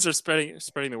 The birds are spreading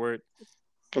the word.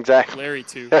 Exactly. Larry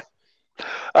too. So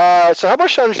how about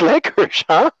Sean's Lakers,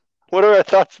 huh? What are our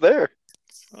thoughts there?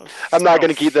 I'm not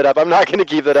going to keep that up. I'm not going to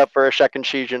keep that up for a second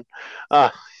season.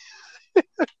 A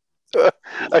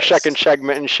second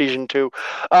segment in season 2.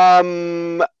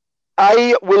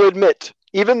 I will admit,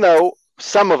 even though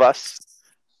some of us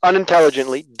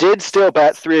unintelligently did still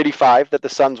bet 385 that the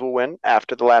Suns will win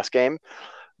after the last game,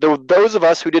 those of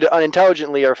us who did it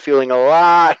unintelligently are feeling a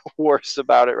lot worse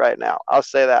about it right now. I'll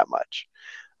say that much.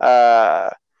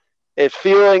 It's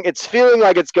feeling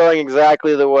like it's going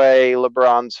exactly the way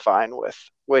LeBron's fine with,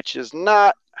 which is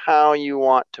not how you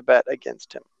want to bet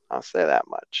against him. I'll say that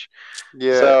much.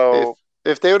 Yeah. So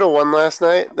if they would have won last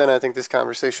night, then I think this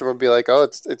conversation would be like, oh,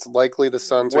 it's likely the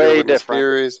Suns are going to win the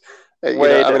series. I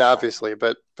mean, obviously,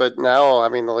 but now, I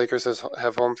mean, the Lakers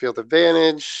have home field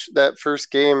advantage. That first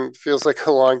game feels like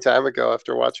a long time ago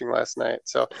after watching last night.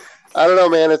 So I don't know,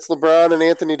 man. It's LeBron and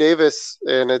Anthony Davis,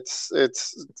 and it's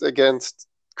against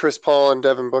Chris Paul and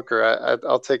Devin Booker.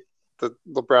 I'll take the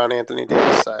LeBron Anthony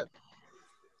Davis side.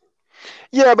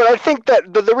 Yeah, but I think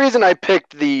that the reason I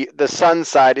picked the Suns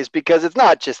side is because it's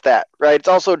not just that, right? It's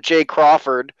also Jay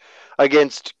Crawford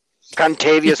against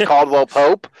Contavious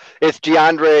Caldwell-Pope. It's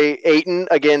DeAndre Ayton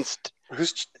against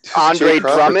Andre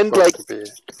Drummond. Like,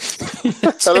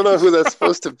 I don't know who that's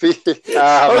supposed to be. Jay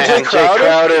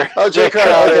Crowder. Oh, Jay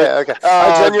Crowder. Okay.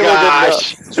 I genuinely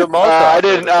didn't know. Jamal Crawford. I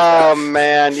didn't. Oh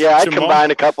man, yeah. I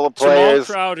combined a couple of players.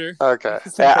 Jamal Crowder. Okay.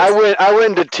 Yeah, I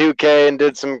went to 2K and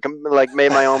did some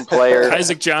made my own player.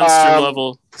 Isaac Johnston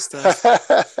level stuff.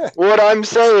 What I'm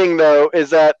saying though is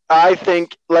that I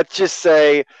think, let's just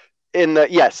say,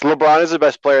 LeBron is the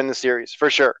best player in the series for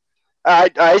sure.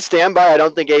 I stand by. I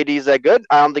don't think AD is that good.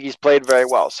 I don't think he's played very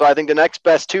well. So I think the next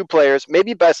best 2 players,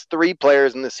 maybe best 3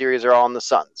 players in the series, are all on the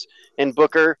Suns. In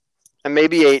Booker, and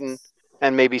maybe Ayton,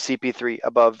 and maybe CP3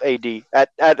 above AD.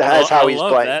 That's how he's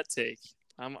playing. That take.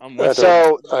 I'm with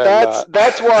so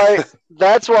that's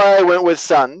why I went with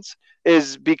Suns,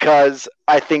 is because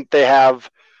I think they have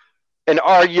an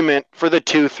argument for the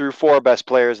 2 through 4 best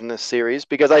players in this series,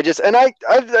 because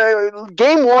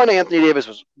game 1 Anthony Davis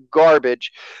was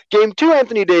garbage. Game 2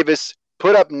 Anthony Davis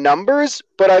put up numbers,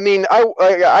 but I mean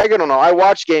I don't know. I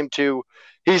watched game 2.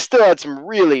 He still had some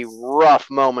really rough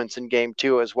moments in game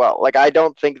 2 as well. Like, I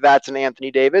don't think that's an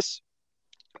Anthony Davis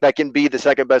that can be the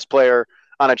second best player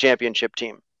on a championship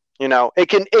team. You know, it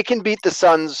can beat the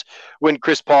Suns when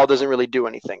Chris Paul doesn't really do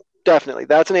anything. Definitely.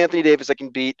 That's an Anthony Davis that can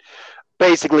beat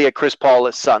basically a Chris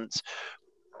Paul-less Suns.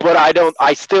 But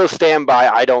I still stand by,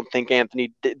 I don't think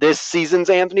this season's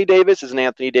Anthony Davis is an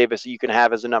Anthony Davis that you can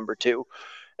have as a number 2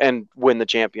 and win the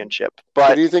championship.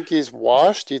 But do you think he's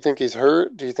washed? Do you think he's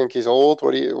hurt? Do you think he's old?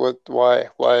 Why is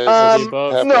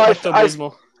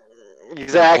Pepto-Bismol.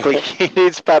 Exactly. He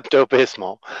needs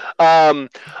Pepto-Bismol.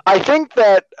 I think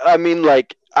that, I mean,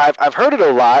 like, I've heard it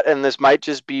a lot, and this might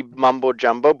just be mumbo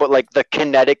jumbo, but like the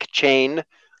kinetic chain,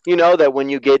 you know, that when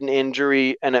you get an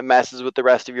injury and it messes with the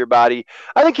rest of your body.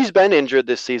 I think he's been injured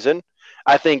this season.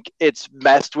 I think it's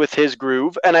messed with his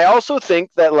groove. And I also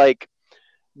think that, like,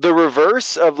 the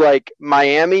reverse of, like,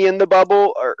 Miami in the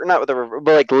bubble, or not with the reverse,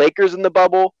 but like Lakers in the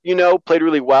bubble, you know, played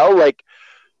really well. Like,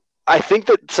 I think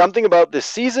that something about this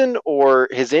season or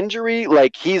his injury,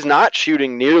 like, he's not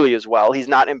shooting nearly as well. He's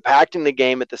not impacting the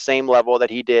game at the same level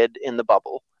that he did in the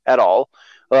bubble at all.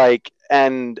 Like,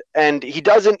 and he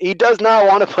does not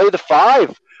want to play the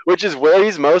 5, which is where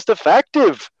he's most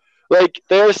effective. Like,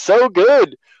 they're so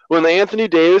good. when Anthony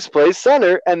Davis plays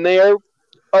center, and they are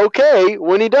okay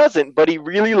when he doesn't. But he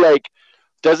really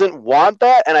doesn't want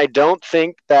that, and I don't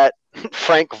think that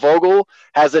Frank Vogel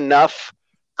has enough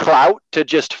clout to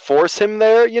just force him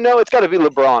there. It's got to be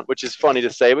LeBron, which is funny to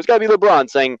say, but it's got to be LeBron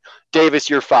saying, Davis,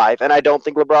 you're 5. And I don't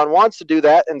think LeBron wants to do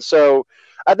that. And so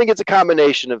I think it's a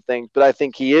combination of things, but I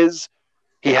think he has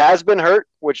been hurt,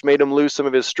 which made him lose some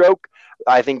of his stroke.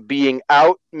 I think being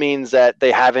out means that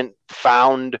they haven't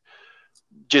found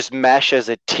just mesh as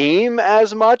a team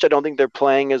as much. I don't think they're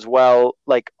playing as well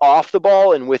off the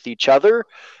ball and with each other.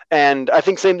 And I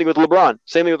think same thing with LeBron.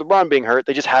 Same thing with LeBron being hurt.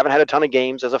 They just haven't had a ton of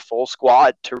games as a full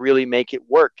squad to really make it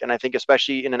work. And I think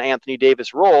especially in an Anthony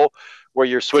Davis role where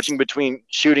you're switching between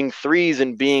shooting threes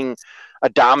and being a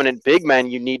dominant big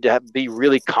man, you need to be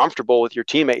really comfortable with your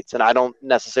teammates. And I don't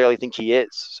necessarily think he is.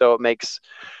 So it makes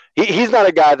he's not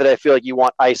a guy that I feel like you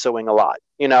want ISOing a lot.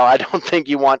 I don't think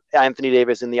you want Anthony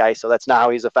Davis in the ISO. That's not how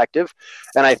he's effective.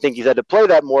 And I think he's had to play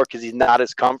that more because he's not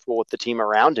as comfortable with the team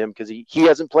around him because he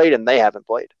hasn't played and they haven't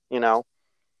played, Yeah,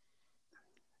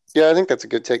 I think that's a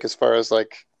good take as far as the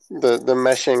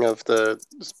meshing of the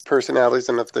personalities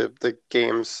and of the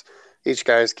games, each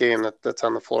guy's game that's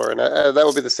on the floor. And that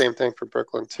will be the same thing for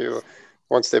Brooklyn too,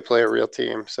 once they play a real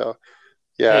team. So,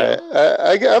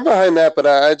 I'm behind that, but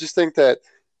I just think that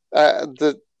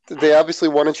they obviously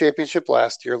won a championship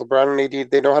last year. LeBron and AD,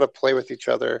 they know how to play with each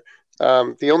other.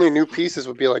 The only new pieces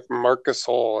would be Marc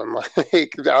Gasol and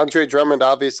Andre Drummond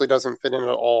obviously doesn't fit in at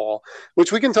all,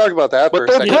 which we can talk about that for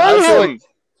a second. I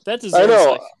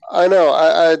know.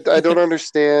 I don't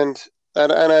understand.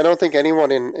 And I don't think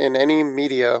anyone in any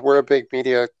media, we're a big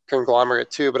media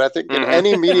conglomerate too, but I think in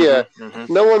any media,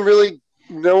 no one,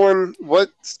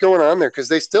 what's going on there? Because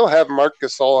they still have Marc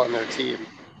Gasol on their team,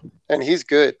 and he's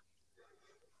good.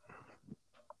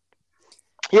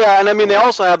 Yeah, and I mean, they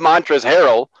also have Montrezl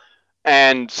Harrell,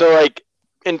 and so,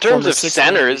 in terms of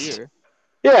centers,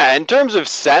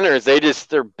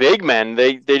 they're big men.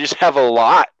 They just have a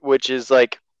lot, which is,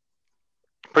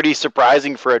 pretty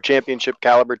surprising for a championship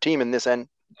caliber team in this end.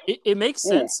 It makes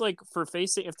sense, for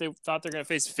facing if they thought they're going to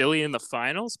face Philly in the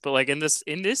finals, but in this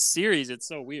series, it's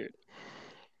so weird.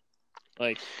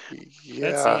 That's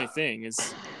the only thing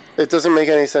is. It doesn't make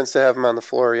any sense to have him on the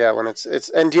floor. Yeah, when it's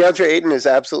and DeAndre Ayton is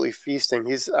absolutely feasting.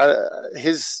 He's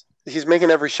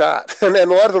making every shot, and a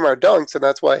lot of them are dunks, and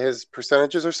that's why his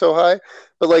percentages are so high.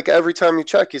 But every time you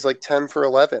check, he's 10 for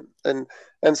 11, and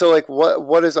so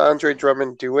what is Andre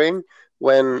Drummond doing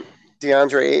when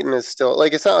DeAndre Ayton is still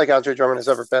it's not like Andre Drummond has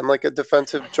ever been a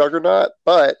defensive juggernaut,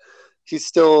 but he's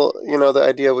still the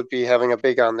idea would be having a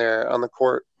big on the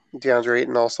court. DeAndre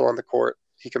Ayton also on the court,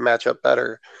 he can match up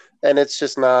better. And it's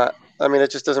just not – I mean,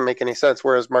 it just doesn't make any sense.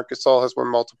 Whereas Marc Gasol has won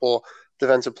multiple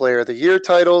Defensive Player of the Year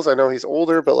titles. I know he's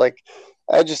older, but,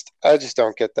 I just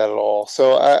don't get that at all.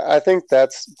 So I think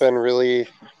that's been really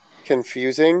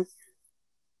confusing.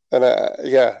 And,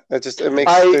 it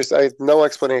makes – there's no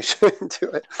explanation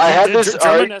to it. I had this –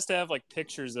 Drummond has to have,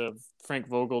 pictures of Frank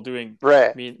Vogel doing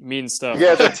mean stuff.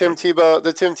 Yeah, the Tim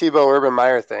Tebow Urban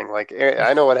Meyer thing.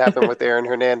 I know what happened with Aaron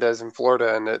Hernandez in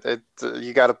Florida, and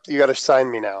you gotta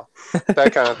sign me now.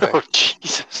 That kind of thing. Oh,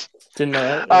 Jesus! Didn't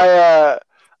know that.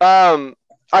 I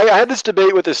had this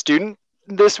debate with a student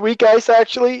this week, guys.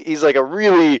 Actually, he's a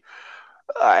really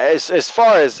as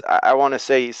far as I want to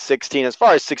say 16. As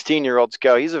far as 16-year-olds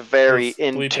go, he's a very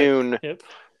in tune. Yep.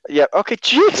 Yeah. Okay.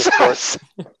 Jesus.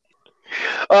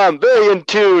 Very in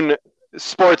tune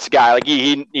sports guy.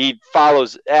 He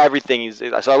follows everything.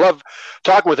 So I love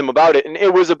talking with him about it. And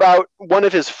it was about one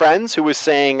of his friends who was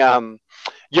saying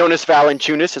Jonas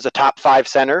Valanciunas is a top 5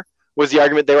 center was the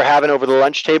argument they were having over the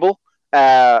lunch table.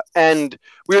 And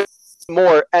we were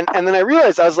more. And then I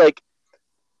realized I was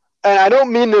and I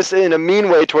don't mean this in a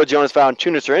mean way towards Jonas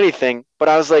Valanciunas or anything, but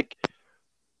I was I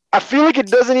feel it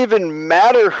doesn't even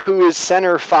matter who is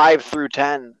center 5 through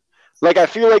 10. I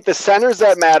feel the centers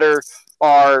that matter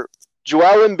are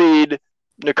Joel Embiid,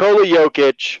 Nikola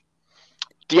Jokic,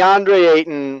 DeAndre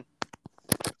Ayton.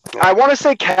 I want to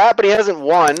say Cat, but he hasn't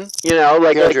won. Cat,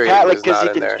 because he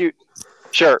can shoot.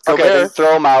 Sure. Okay, then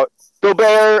throw him out.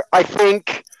 Gobert, I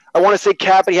think. I want to say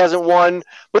Cat, but he hasn't won.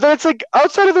 But then it's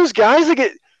outside of those guys,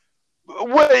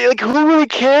 who really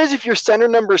cares if you're center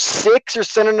number 6 or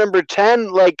center number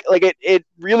 10? It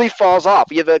really falls off.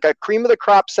 You have a cream of the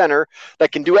crop center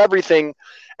that can do everything,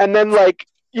 and then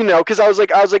because I was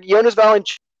Jonas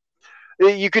Valanciunas.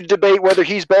 You could debate whether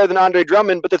he's better than Andre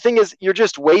Drummond, but the thing is, you're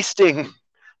just wasting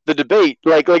the debate.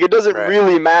 It doesn't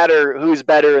really matter who's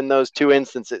better in those two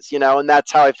instances, and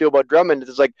that's how I feel about Drummond.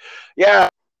 It's and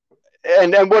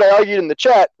what I argued in the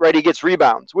chat, right? He gets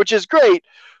rebounds, which is great.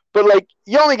 But, like,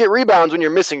 you only get rebounds when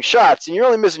you're missing shots, and you're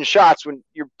only missing shots when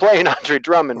you're playing Andre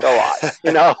Drummond a lot,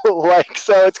 you know? Like,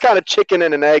 so it's kind of chicken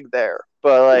and an egg there.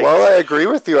 But, like, well, I agree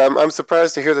with you. I'm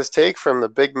surprised to hear this take from the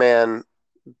big man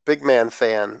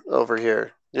fan over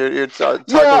here. You're talking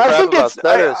crap about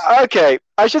centers. Okay,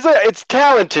 I should say it's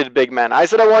talented big men. I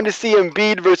said I wanted to see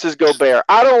Embiid versus Gobert.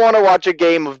 I don't want to watch a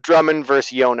game of Drummond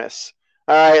versus Jonas.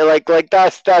 All right, like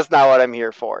that's not what I'm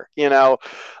here for. You know,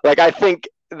 like I think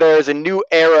there's a new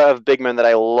era of big men that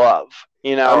I love.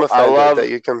 You know, I'm offended that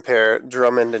you compare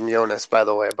Drummond and Jonas, by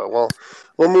the way, but we'll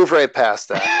move right past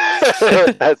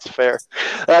that. That's fair.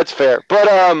 But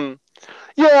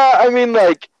yeah, I mean,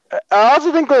 like I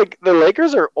also think like the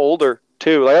Lakers are older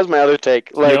too. Like that's my other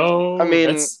take. Like, I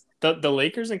mean, the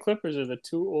Lakers and Clippers are the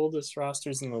two oldest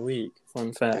rosters in the league.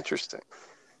 Fun fact. Interesting.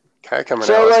 Kind of coming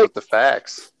at with the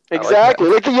facts. Exactly.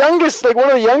 Like the youngest, like one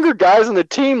of the younger guys on the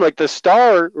team, like the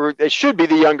star, or it should be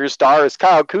the younger star, is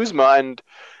Kyle Kuzma, and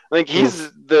I think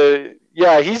he's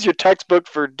he's your textbook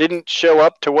for didn't show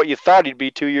up to what you thought he'd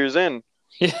be 2 years in.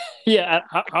 Yeah.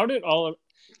 How did all of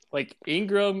like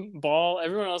Ingram, Ball,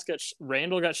 everyone else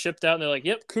Randall got shipped out, and they're like,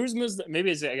 "Yep, Kuzma's." Maybe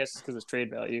I guess it's because his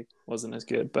trade value wasn't as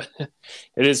good, but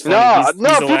it is funny.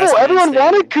 Everyone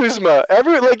wanted Kuzma.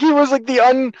 He was like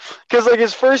because like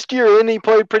his first year in, he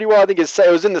played pretty well. I think it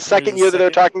was in the second year that they were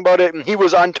talking about it, and he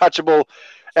was untouchable.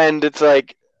 And it's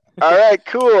like, all right,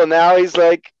 cool. Now he's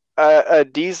like a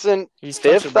decent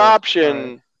fifth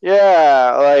option.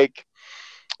 Right.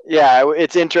 Yeah,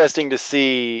 it's interesting to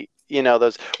see. You know,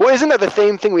 those. Well, isn't that the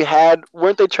same thing we had?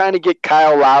 Weren't they trying to get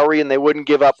Kyle Lowry and they wouldn't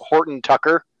give up Horton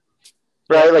Tucker?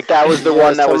 Right? Like that was the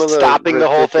one that was stopping the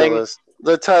whole thing.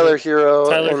 The Tyler Hero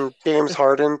and James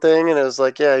Harden thing, and it was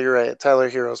like, yeah, you're right. Tyler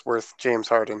Hero's worth James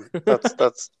Harden.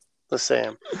 That's the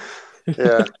same.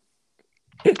 Yeah.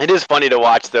 It is funny to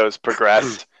watch those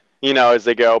progress, you know, as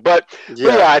they go. But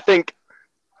yeah, I think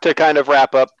to kind of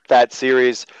wrap up that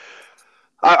series,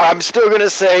 I'm still going to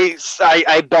say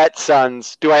I bet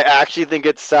Suns. Do I actually think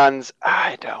it's Suns?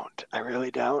 I don't. I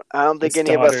really don't. I don't think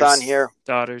any of us on here.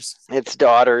 Daughters. It's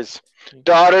daughters.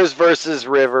 Daughters versus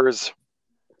Rivers.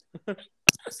 No,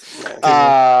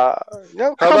 how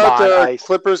about the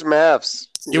Clippers Mavs?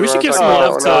 Yeah, we should give some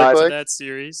love to that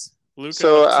series. Luka,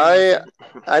 so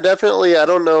I definitely, I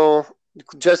don't know.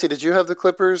 Jesse, did you have the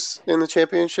Clippers in the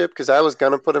championship? Because I was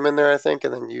going to put them in there, I think,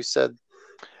 and then you said...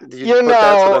 You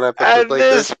know, at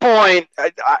this point,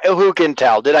 who can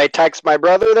tell? Did I text my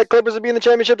brother that Clippers would be in the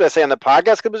championship? Did I say on the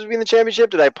podcast Clippers would be in the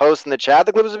championship? Did I post in the chat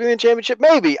that Clippers would be in the championship?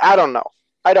 Maybe. I don't know.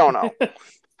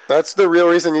 That's the real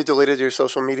reason you deleted your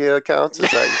social media accounts, is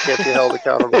that you can't be held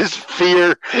accountable. His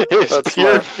fear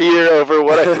over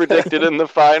what I predicted in the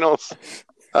finals.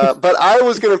 But I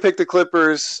was going to pick the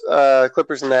Clippers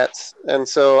Nets, and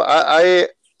so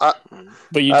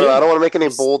but you I don't want to make any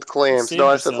bold claims. No,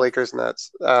 I said Lakers Nets.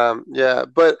 Yeah,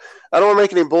 but I don't want to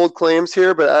make any bold claims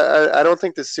here. But I don't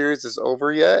think this series is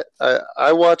over yet.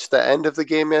 I watched the end of the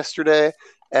game yesterday,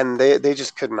 and they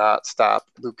just could not stop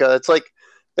Luka. It's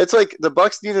like the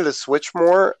Bucks needed to switch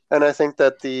more, and I think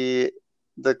that the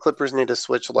Clippers need to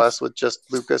switch less with just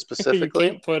Luka specifically.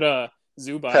 You can't put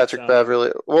Zubac Patrick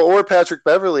Beverly. Well, or Patrick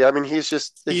Beverly. I mean, he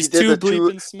did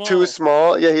the too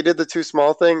small. Yeah, he did the too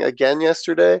small thing again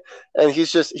yesterday, and he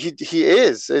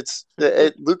is.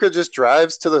 Luka just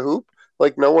drives to the hoop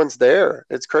like no one's there.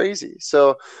 It's crazy.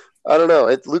 So I don't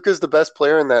know. Luka's the best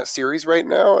player in that series right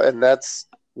now, and that's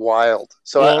wild.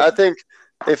 So I think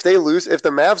if the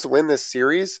Mavs win this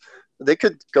series, they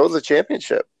could go to the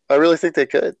championship. I really think they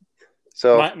could.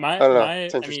 So I don't know.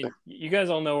 It's interesting. I mean, you guys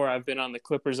all know where I've been on the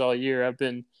Clippers all year. I've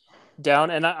been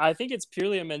down, and I think it's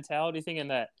purely a mentality thing in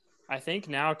that I think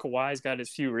now Kawhi's got his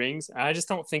few rings. I just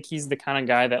don't think he's the kind of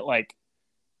guy that like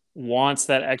wants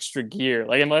that extra gear.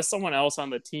 Like unless someone else on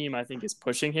the team I think is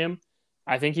pushing him,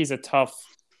 I think he's a tough.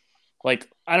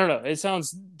 Like I don't know. It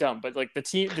sounds dumb, but like the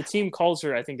team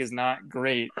culture I think is not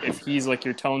great if he's like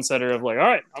your tone setter of like, all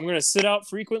right, I'm gonna sit out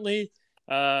frequently.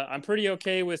 I'm pretty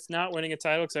okay with not winning a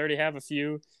title because I already have a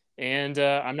few, and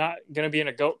I'm not going to be in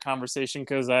a GOAT conversation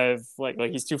because I've like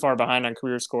he's too far behind on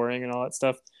career scoring and all that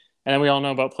stuff. And then we all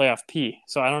know about playoff P.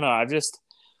 So I don't know. I've just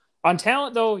on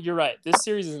talent though. You're right. This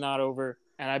series is not over,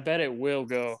 and I bet it will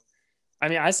go. I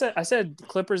mean, I said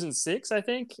Clippers in 6, I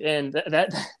think, and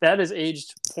that has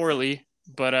aged poorly.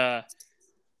 But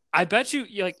I bet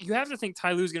you have to think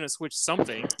Ty Lue's going to switch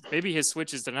something. Maybe his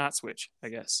switch is to not switch. I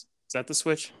guess is that the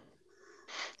switch.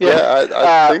 Yeah,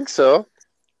 I think so.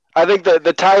 I think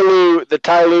the Ty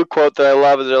Lue quote that I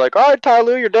love is they're like, all right, Ty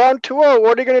Lue, you're down 2-0.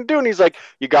 What are you going to do? And he's like,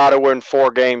 you got to win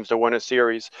 4 games to win a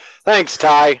series. Thanks,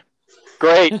 Ty.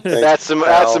 Great. That's some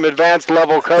advanced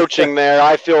level coaching there.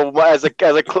 I feel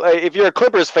if you're a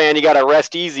Clippers fan, you got to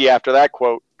rest easy after that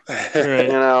quote.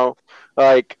 Right.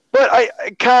 But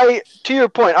Kai, to your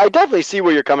point, I definitely see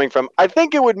where you're coming from. I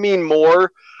think it would mean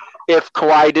more if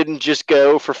Kawhi didn't just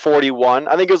go for 41.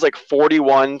 I think it was like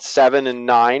 41, 7, and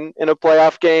 9 in a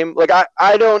playoff game. Like I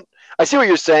see what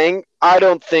you're saying. I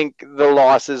don't think the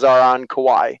losses are on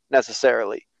Kawhi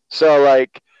necessarily. So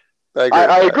like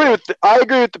I agree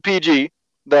with the PG.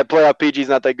 That playoff PG is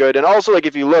not that good. And also like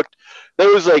if you looked, there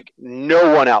was like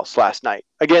no one else last night.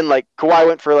 Again, like Kawhi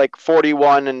went for like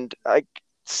 41 and like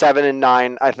 7 and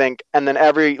 9, I think. And then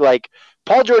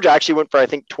Paul George actually went for I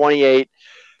think 28.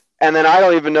 And then I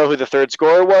don't even know who the third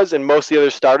scorer was, and most of the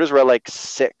other starters were at like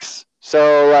 6.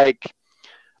 So like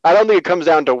I don't think it comes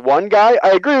down to one guy.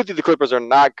 I agree with you, the Clippers are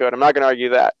not good. I'm not going to argue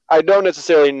that. I don't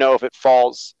necessarily know if it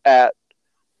falls at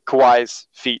Kawhi's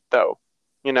feet, though.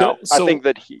 I think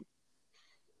that he...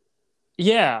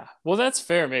 Yeah, well, that's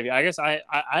fair, maybe. I guess I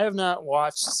have not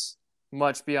watched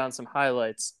much beyond some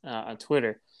highlights on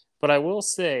Twitter. But I will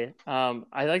say,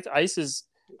 I liked Ice's...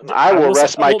 I will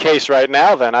rest my case right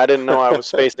now, then. I didn't know I was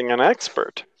facing an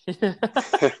expert.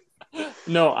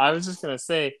 No, I was just going to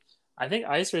say, I think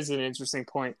Ice raised an interesting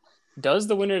point. Does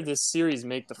the winner of this series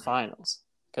make the finals?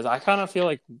 Because I kind of feel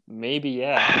like maybe,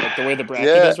 like the way the bracket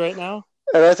is right now.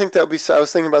 And I think that would be. I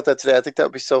was thinking about that today. I think that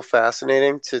would be so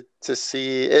fascinating to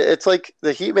see. It's like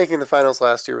the Heat making the finals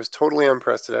last year was totally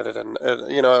unprecedented, and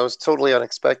it was totally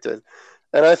unexpected.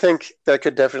 And I think that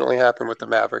could definitely happen with the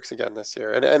Mavericks again this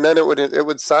year. And then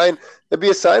it'd be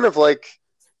a sign of like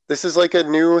this is like a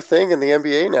new thing in the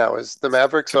NBA now. Is the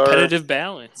Mavericks competitive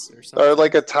balance or something? Are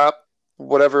like a top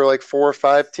whatever like 4 or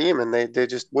 5 team, and they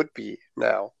just would be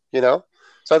now. So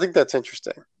I think that's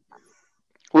interesting.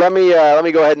 Let me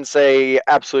go ahead and say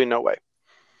absolutely no way.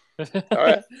 All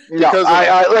right. No,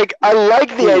 I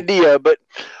like the idea, but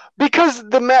because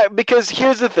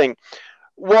here's the thing.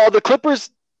 While the Clippers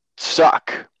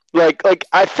suck, like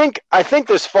I think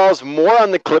this falls more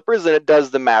on the Clippers than it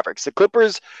does the Mavericks. The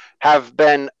Clippers have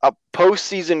been a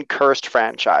postseason cursed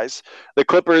franchise. The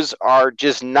Clippers are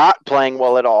just not playing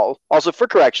well at all. Also, for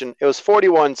correction, it was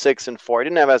 41, 6, and 4. He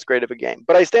didn't have as great of a game,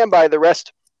 but I stand by the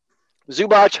rest.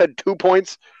 Zubac had 2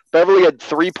 points. Beverly had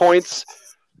 3 points.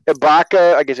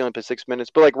 Ibaka, I guess he only played 6 minutes,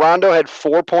 but like Rondo had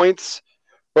 4 points.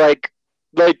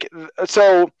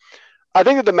 So I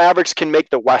think that the Mavericks can make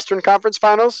the Western Conference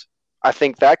Finals. I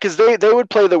think that because they would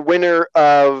play the winner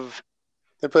of.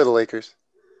 They play the Lakers.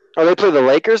 Oh, they play the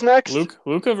Lakers next.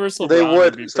 Luka versus LeBron. They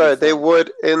would. They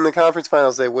would in the conference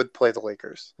finals. They would play the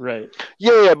Lakers. Right.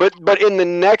 Yeah, but in the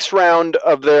next round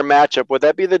of their matchup, would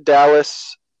that be the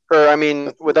Dallas?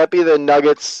 Would that be the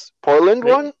Nuggets Portland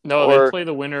one? No, they play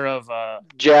the winner of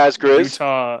Jazz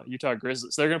Grizz. Utah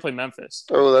Grizzlies. So they're gonna play Memphis.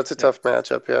 Oh, that's a tough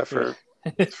matchup. Yeah, for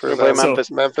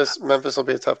Memphis. Memphis will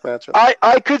be a tough matchup.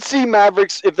 I could see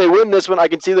Mavericks if they win this one. I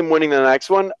can see them winning the next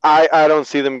one. I don't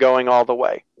see them going all the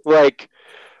way. Like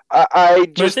I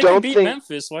just don't think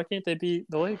Memphis. Why can't they beat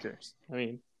the Lakers?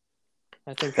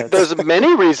 I think there's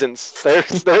many reasons.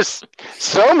 There's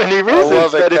so many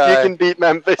reasons that if you can beat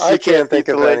Memphis, I can't think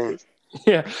of any.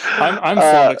 Yeah, I'm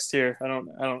flummoxed here. I don't.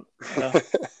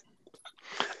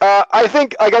 I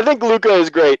think Luka is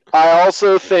great. I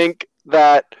also think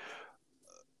that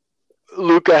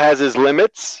Luka has his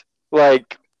limits,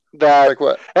 like that. Like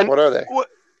what? And what are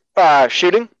they?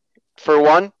 Shooting. For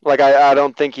one, I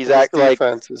don't think he's acting like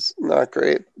defense is not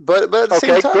great, but at the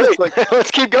same time, great. Let's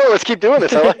keep going. Let's keep doing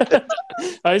this. I like it.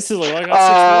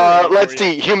 Let's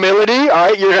see. Humility.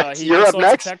 All right, you're up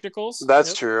next. Technicals.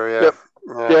 That's true.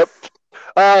 Yeah. Yep.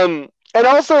 And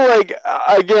also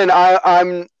again,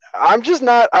 I'm just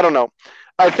not. I don't know.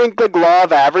 I think the law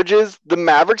of averages. The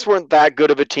Mavericks weren't that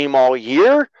good of a team all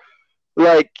year.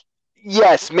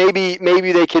 Yes, maybe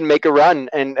they can make a run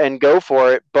and go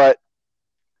for it, but.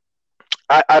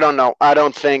 I don't know. I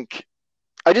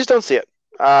just don't see it.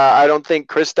 I don't think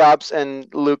Kristaps and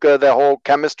Luka, the whole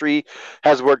chemistry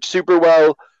has worked super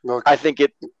well. Look, I think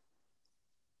it. I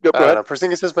don't know.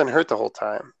 Porzingis has been hurt the whole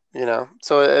time,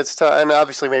 so it's tough. And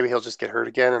obviously, maybe he'll just get hurt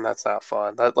again, and that's not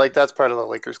fun. That's part of the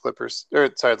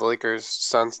the Lakers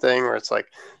Suns thing, where it's like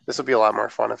this would be a lot more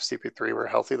fun if CP3 were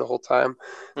healthy the whole time.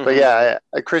 Mm-hmm. But yeah,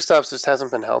 Kristaps just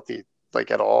hasn't been healthy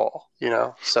at all,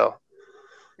 So.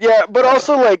 Yeah, but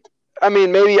also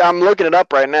maybe I'm looking it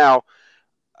up right now.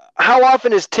 How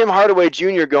often is Tim Hardaway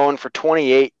Jr. going for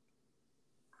 28?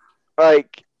 I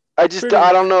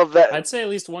don't know if that. I'd say at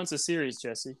least once a series,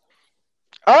 Jesse.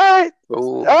 All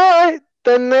right.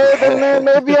 then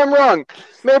maybe I'm wrong.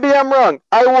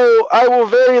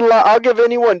 I'll give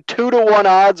anyone 2-1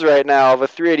 odds right now of a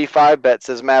 385 bet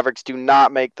says Mavericks do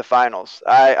not make the finals.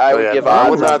 I would give odds. I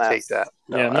would not on take that.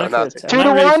 No, yeah, I would not take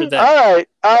 2-1.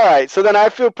 All right. So then I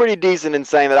feel pretty decent in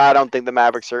saying that I don't think the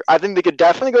Mavericks are. I think they could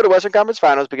definitely go to Western Conference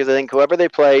Finals because I think whoever they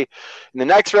play in the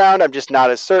next round, I'm just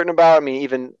not as certain about. I mean,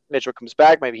 even Mitchell comes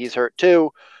back, maybe he's hurt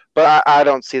too, but I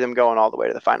don't see them going all the way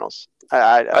to the finals.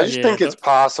 I just think it's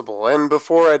possible. And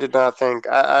before I did not think.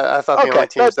 I thought the only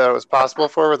teams that it was possible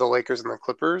for were the Lakers and the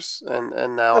Clippers.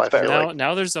 And now I feel like.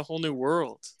 Now there's a whole new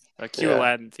world. A Q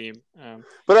Aladdin theme.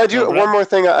 But I do one more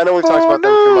thing. I know we talked about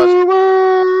them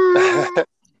too much.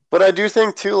 But I do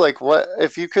think too, like what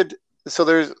if you could so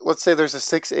let's say there's a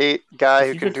 6'8" guy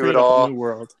who can do it all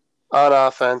on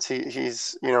offense.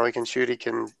 He's he can shoot, he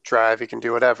can drive, he can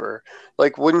do whatever.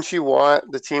 Like wouldn't you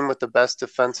want the team with the best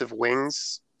defensive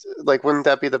wings? Like, wouldn't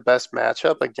that be the best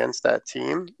matchup against that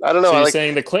team? I don't know. So you're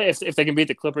saying if they can beat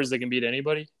the Clippers, they can beat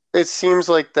anybody? It seems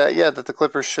like that. Yeah, that the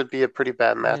Clippers should be a pretty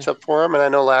bad matchup for them. And I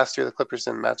know last year the Clippers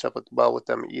didn't match up well with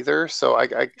them either. So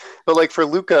but like for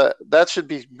Luka, that should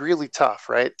be really tough,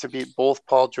 right? To beat both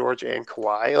Paul George and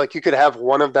Kawhi. Like you could have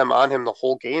one of them on him the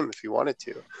whole game if you wanted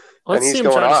to. Let's see him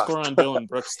try to score on Dillon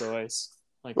Brooks though, Ice.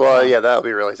 Like, that would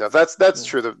be really tough. That's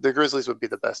true. The Grizzlies would be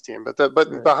the best team,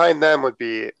 but behind them would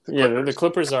be the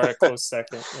Clippers are a close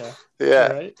second. Yeah. Yeah.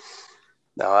 Right.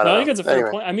 No, I don't. I think it's a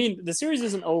fair point. I mean, the series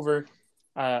isn't over.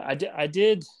 I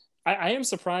am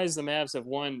surprised the Mavs have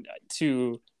won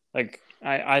two. Like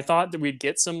I thought that we'd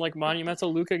get some like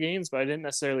monumental Luka games, but I didn't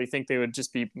necessarily think they would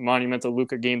just be monumental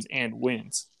Luka games and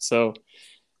wins. So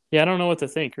yeah, I don't know what to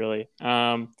think really.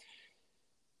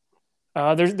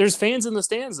 There's fans in the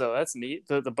stands though. That's neat.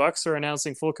 The Bucks are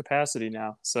announcing full capacity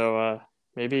now, so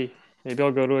maybe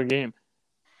I'll go to a game.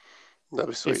 That'd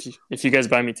be sweet. If you guys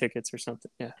buy me tickets or something.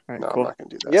 Yeah. All right. No, cool. I'm not gonna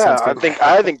do that. Yeah,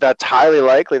 I think that's highly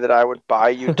likely that I would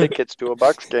buy you tickets to a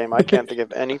Bucks game. I can't think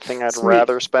of anything I'd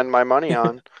rather spend my money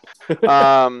on.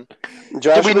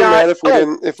 Josh would be mad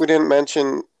if we didn't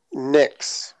mention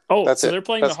Knicks. Oh, that's they're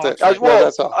playing the Hawks.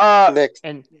 That's all. Knicks.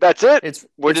 And that's it.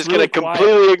 We're just gonna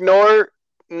completely ignore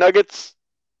Nuggets,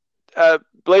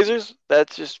 Blazers.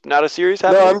 That's just not a series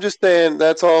happening. No, I'm just saying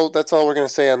that's all we're gonna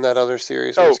say on that other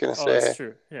series. We're just gonna say that's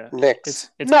true. Yeah,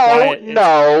 Knicks.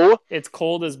 No. It's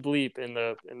cold as bleep in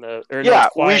the.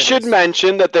 We should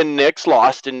mention that the Knicks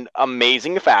lost in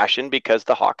amazing fashion because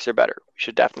the Hawks are better. We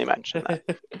should definitely mention that.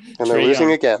 And they're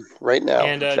losing again right now.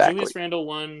 And Julius Randle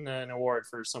won an award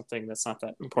for something that's not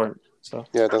that important. So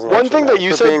yeah, it doesn't. One thing that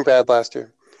you said being bad last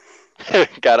year.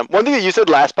 Got him. One thing that you said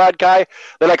last pod, Kai,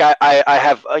 that like I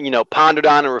have pondered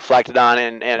on and reflected on,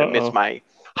 and amidst my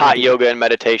hot yoga and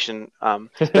meditation,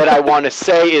 that I want to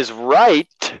say is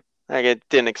right. I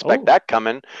didn't expect that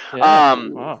coming.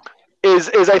 Yeah.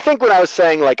 Is I think when I was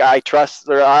saying like I trust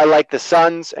or I like the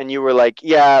Suns, and you were like,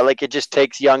 yeah, like it just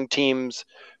takes young teams,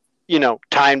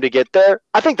 time to get there.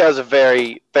 I think that was a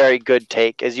very, very good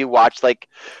take as you watch like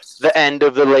the end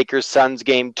of the Lakers Suns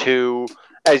game 2.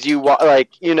 As you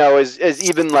as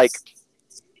even like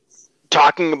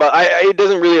talking about, it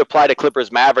doesn't really apply to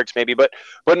Clippers Mavericks maybe, but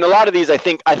in a lot of these, I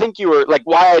think you were like,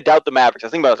 why I doubt the Mavericks. I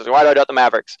think about this, why do I doubt the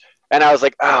Mavericks? And I was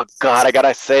like, oh God, I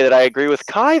gotta say that I agree with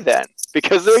Kai then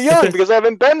because they're young, because they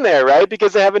haven't been there, right?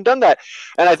 Because they haven't done that,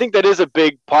 and I think that is a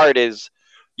big part is,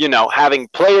 having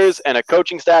players and a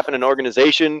coaching staff and an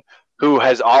organization who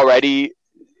has already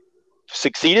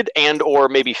succeeded and or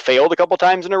maybe failed a couple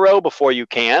times in a row before you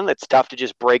can. It's tough to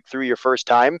just break through your first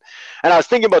time. And I was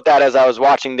thinking about that as I was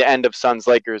watching the end of Suns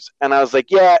Lakers. And I was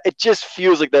like, yeah, it just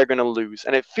feels like they're going to lose.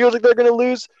 And it feels like they're going to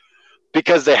lose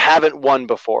because they haven't won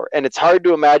before. And it's hard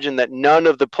to imagine that none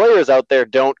of the players out there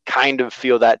don't kind of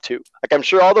feel that too. Like I'm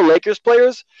sure all the Lakers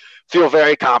players feel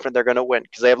very confident they're going to win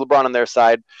because they have LeBron on their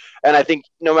side. And I think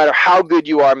no matter how good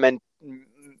you are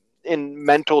in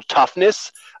mental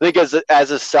toughness, I think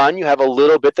as a Sun, you have a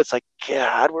little bit that's like,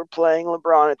 God, we're playing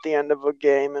LeBron at the end of a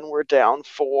game and we're down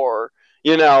 4.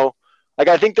 Like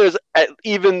I think there's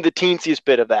even the teensiest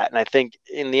bit of that, and I think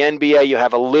in the NBA you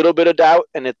have a little bit of doubt,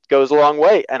 and it goes a long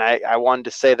way. And I wanted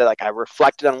to say that like I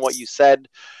reflected on what you said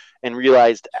and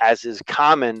realized, as is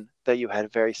common, that you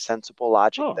had very sensible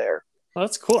logic there. Well,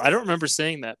 that's cool. I don't remember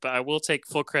saying that, but I will take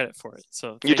full credit for it.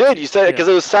 So you did. You said it because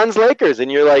it was Suns Lakers,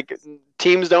 and you're like,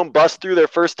 teams don't bust through their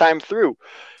first time through,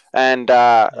 and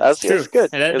that's good.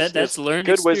 And that's learned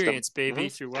good experience, wisdom. baby,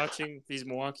 Mm-hmm. through watching these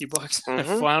Milwaukee Bucks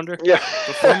flounder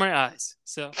before my eyes.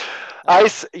 So,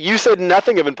 Ice, you said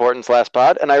nothing of importance last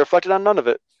pod, and I reflected on none of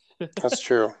it. That's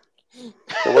true.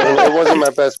 It wasn't my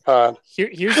best pod.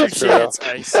 Here's your chance,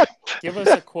 Ice. Give us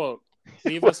a quote.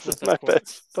 Leave us with a quote.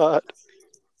 Best pod.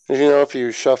 Did you know if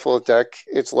you shuffle a deck,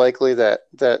 it's likely that's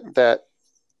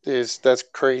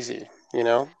crazy. You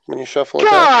know, when you shuffle a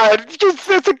deck.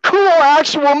 That's a cool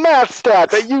actual math stat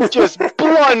that you just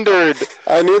blundered.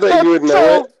 I knew that you would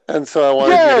know it, and so I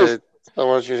wanted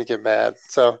you to get mad.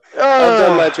 So I've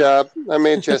done my job. I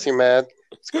made Jesse mad.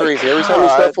 It's crazy. Every time you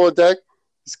shuffle a deck,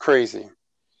 it's crazy.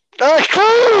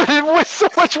 It was so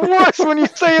much worse when you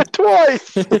say it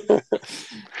twice. That's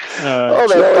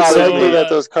likely that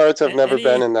those cards have never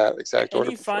been in that exact order.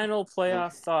 Any final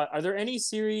playoff thought? Are there any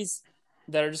series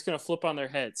that are just going to flip on their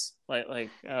heads? Who's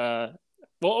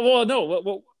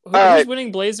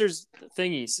winning Blazers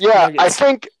thingies? Yeah, nuggets? I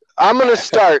think I'm going to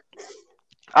start.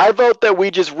 I vote that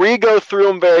we just re-go through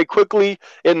them very quickly.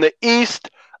 In the East,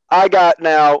 I got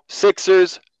now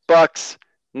Sixers, Bucks,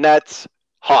 Nets,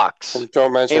 Hawks.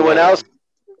 Don't mention anyone else?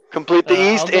 Complete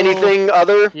the East. Anything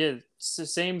other? Yeah, it's the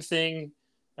same thing.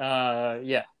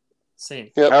 Yeah,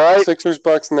 same. Yep. All right. Sixers,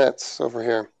 Bucks, Nets over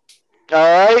here.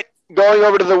 All right. Going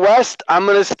over to the West, I'm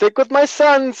going to stick with my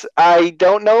Suns. I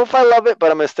don't know if I love it,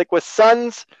 but I'm going to stick with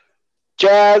Suns,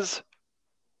 Jazz,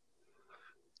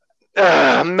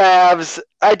 Mavs.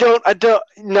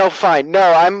 No, fine. No,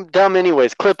 I'm dumb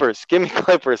anyways. Clippers. Give me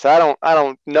Clippers. No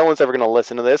one's ever going to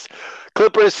listen to this.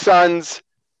 Clippers, Suns,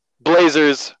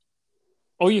 Blazers.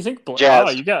 Oh, you think Jazz?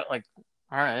 Oh, you got all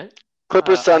right.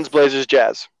 Clippers, Suns, Blazers,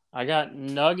 Jazz. I got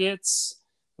Nuggets.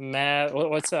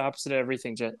 What's the opposite of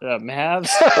everything? Mavs.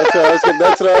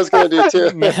 That's what I was going to do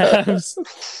too.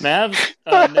 Mavs,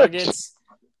 Nuggets,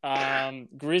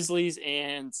 Grizzlies,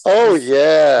 and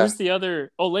who's the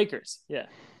other? Oh, Lakers. Yeah.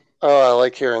 Oh, I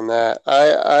like hearing that.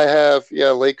 I have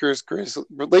Lakers,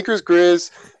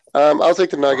 Grizz. I'll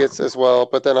take the Nuggets as well,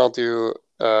 but then I'll do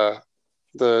I'm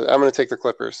going to take the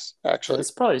Clippers. Actually, that's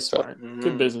probably smart.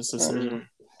 Good business decision.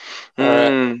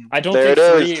 I don't think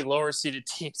three lower seeded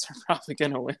teams are probably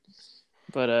going to win,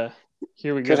 but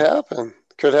here we go. Could happen.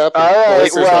 All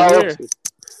right. Well,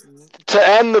 to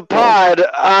end the pod,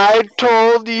 I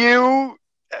told you.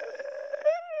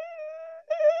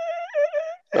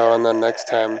 And then next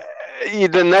time.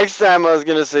 The next time I was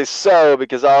going to say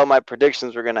because all my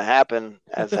predictions were going to happen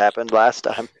as happened last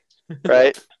time,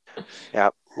 right?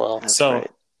 Yeah. Well, right.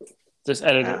 Just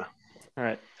edit it. All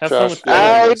right. Have Josh,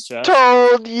 fun with I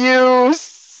told you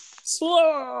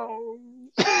slow.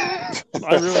 I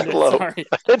ruined it. Sorry.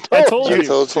 I told you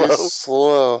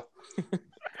slow.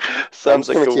 Sounds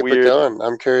like keep it going.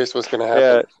 I'm curious what's going to happen.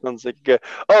 Yeah, sounds like good.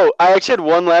 Oh, I actually had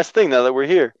one last thing now that we're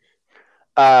here.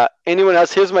 Anyone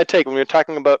else? Here's my take. When we were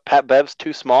talking about Pat Bev's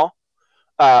too small,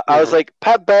 I was like,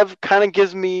 Pat Bev kind of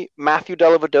gives me Matthew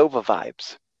Dellavedova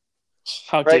vibes.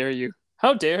 How dare you?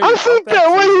 How dare you? I think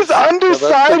that way he's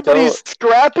undersized, but he's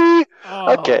scrappy.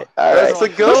 Okay, all right. That's the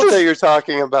goat that you're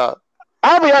talking about.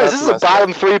 I'll be honest, this is a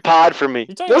bottom three pod for me.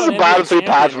 This is a bottom three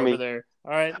pod for me. There.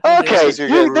 All right. Okay,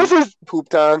 this is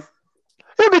pooped on.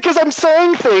 Yeah, because I'm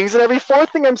saying things, and every fourth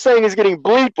thing I'm saying is getting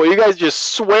bleeped, while you guys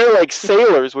just swear like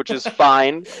sailors, which is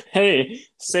fine. Hey,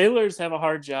 sailors have a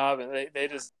hard job, and they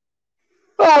just...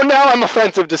 Oh, now I'm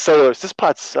offensive to sailors. This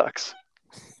pod sucks.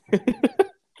 All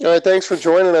right, thanks for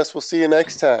joining us. We'll see you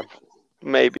next time.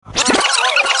 Maybe.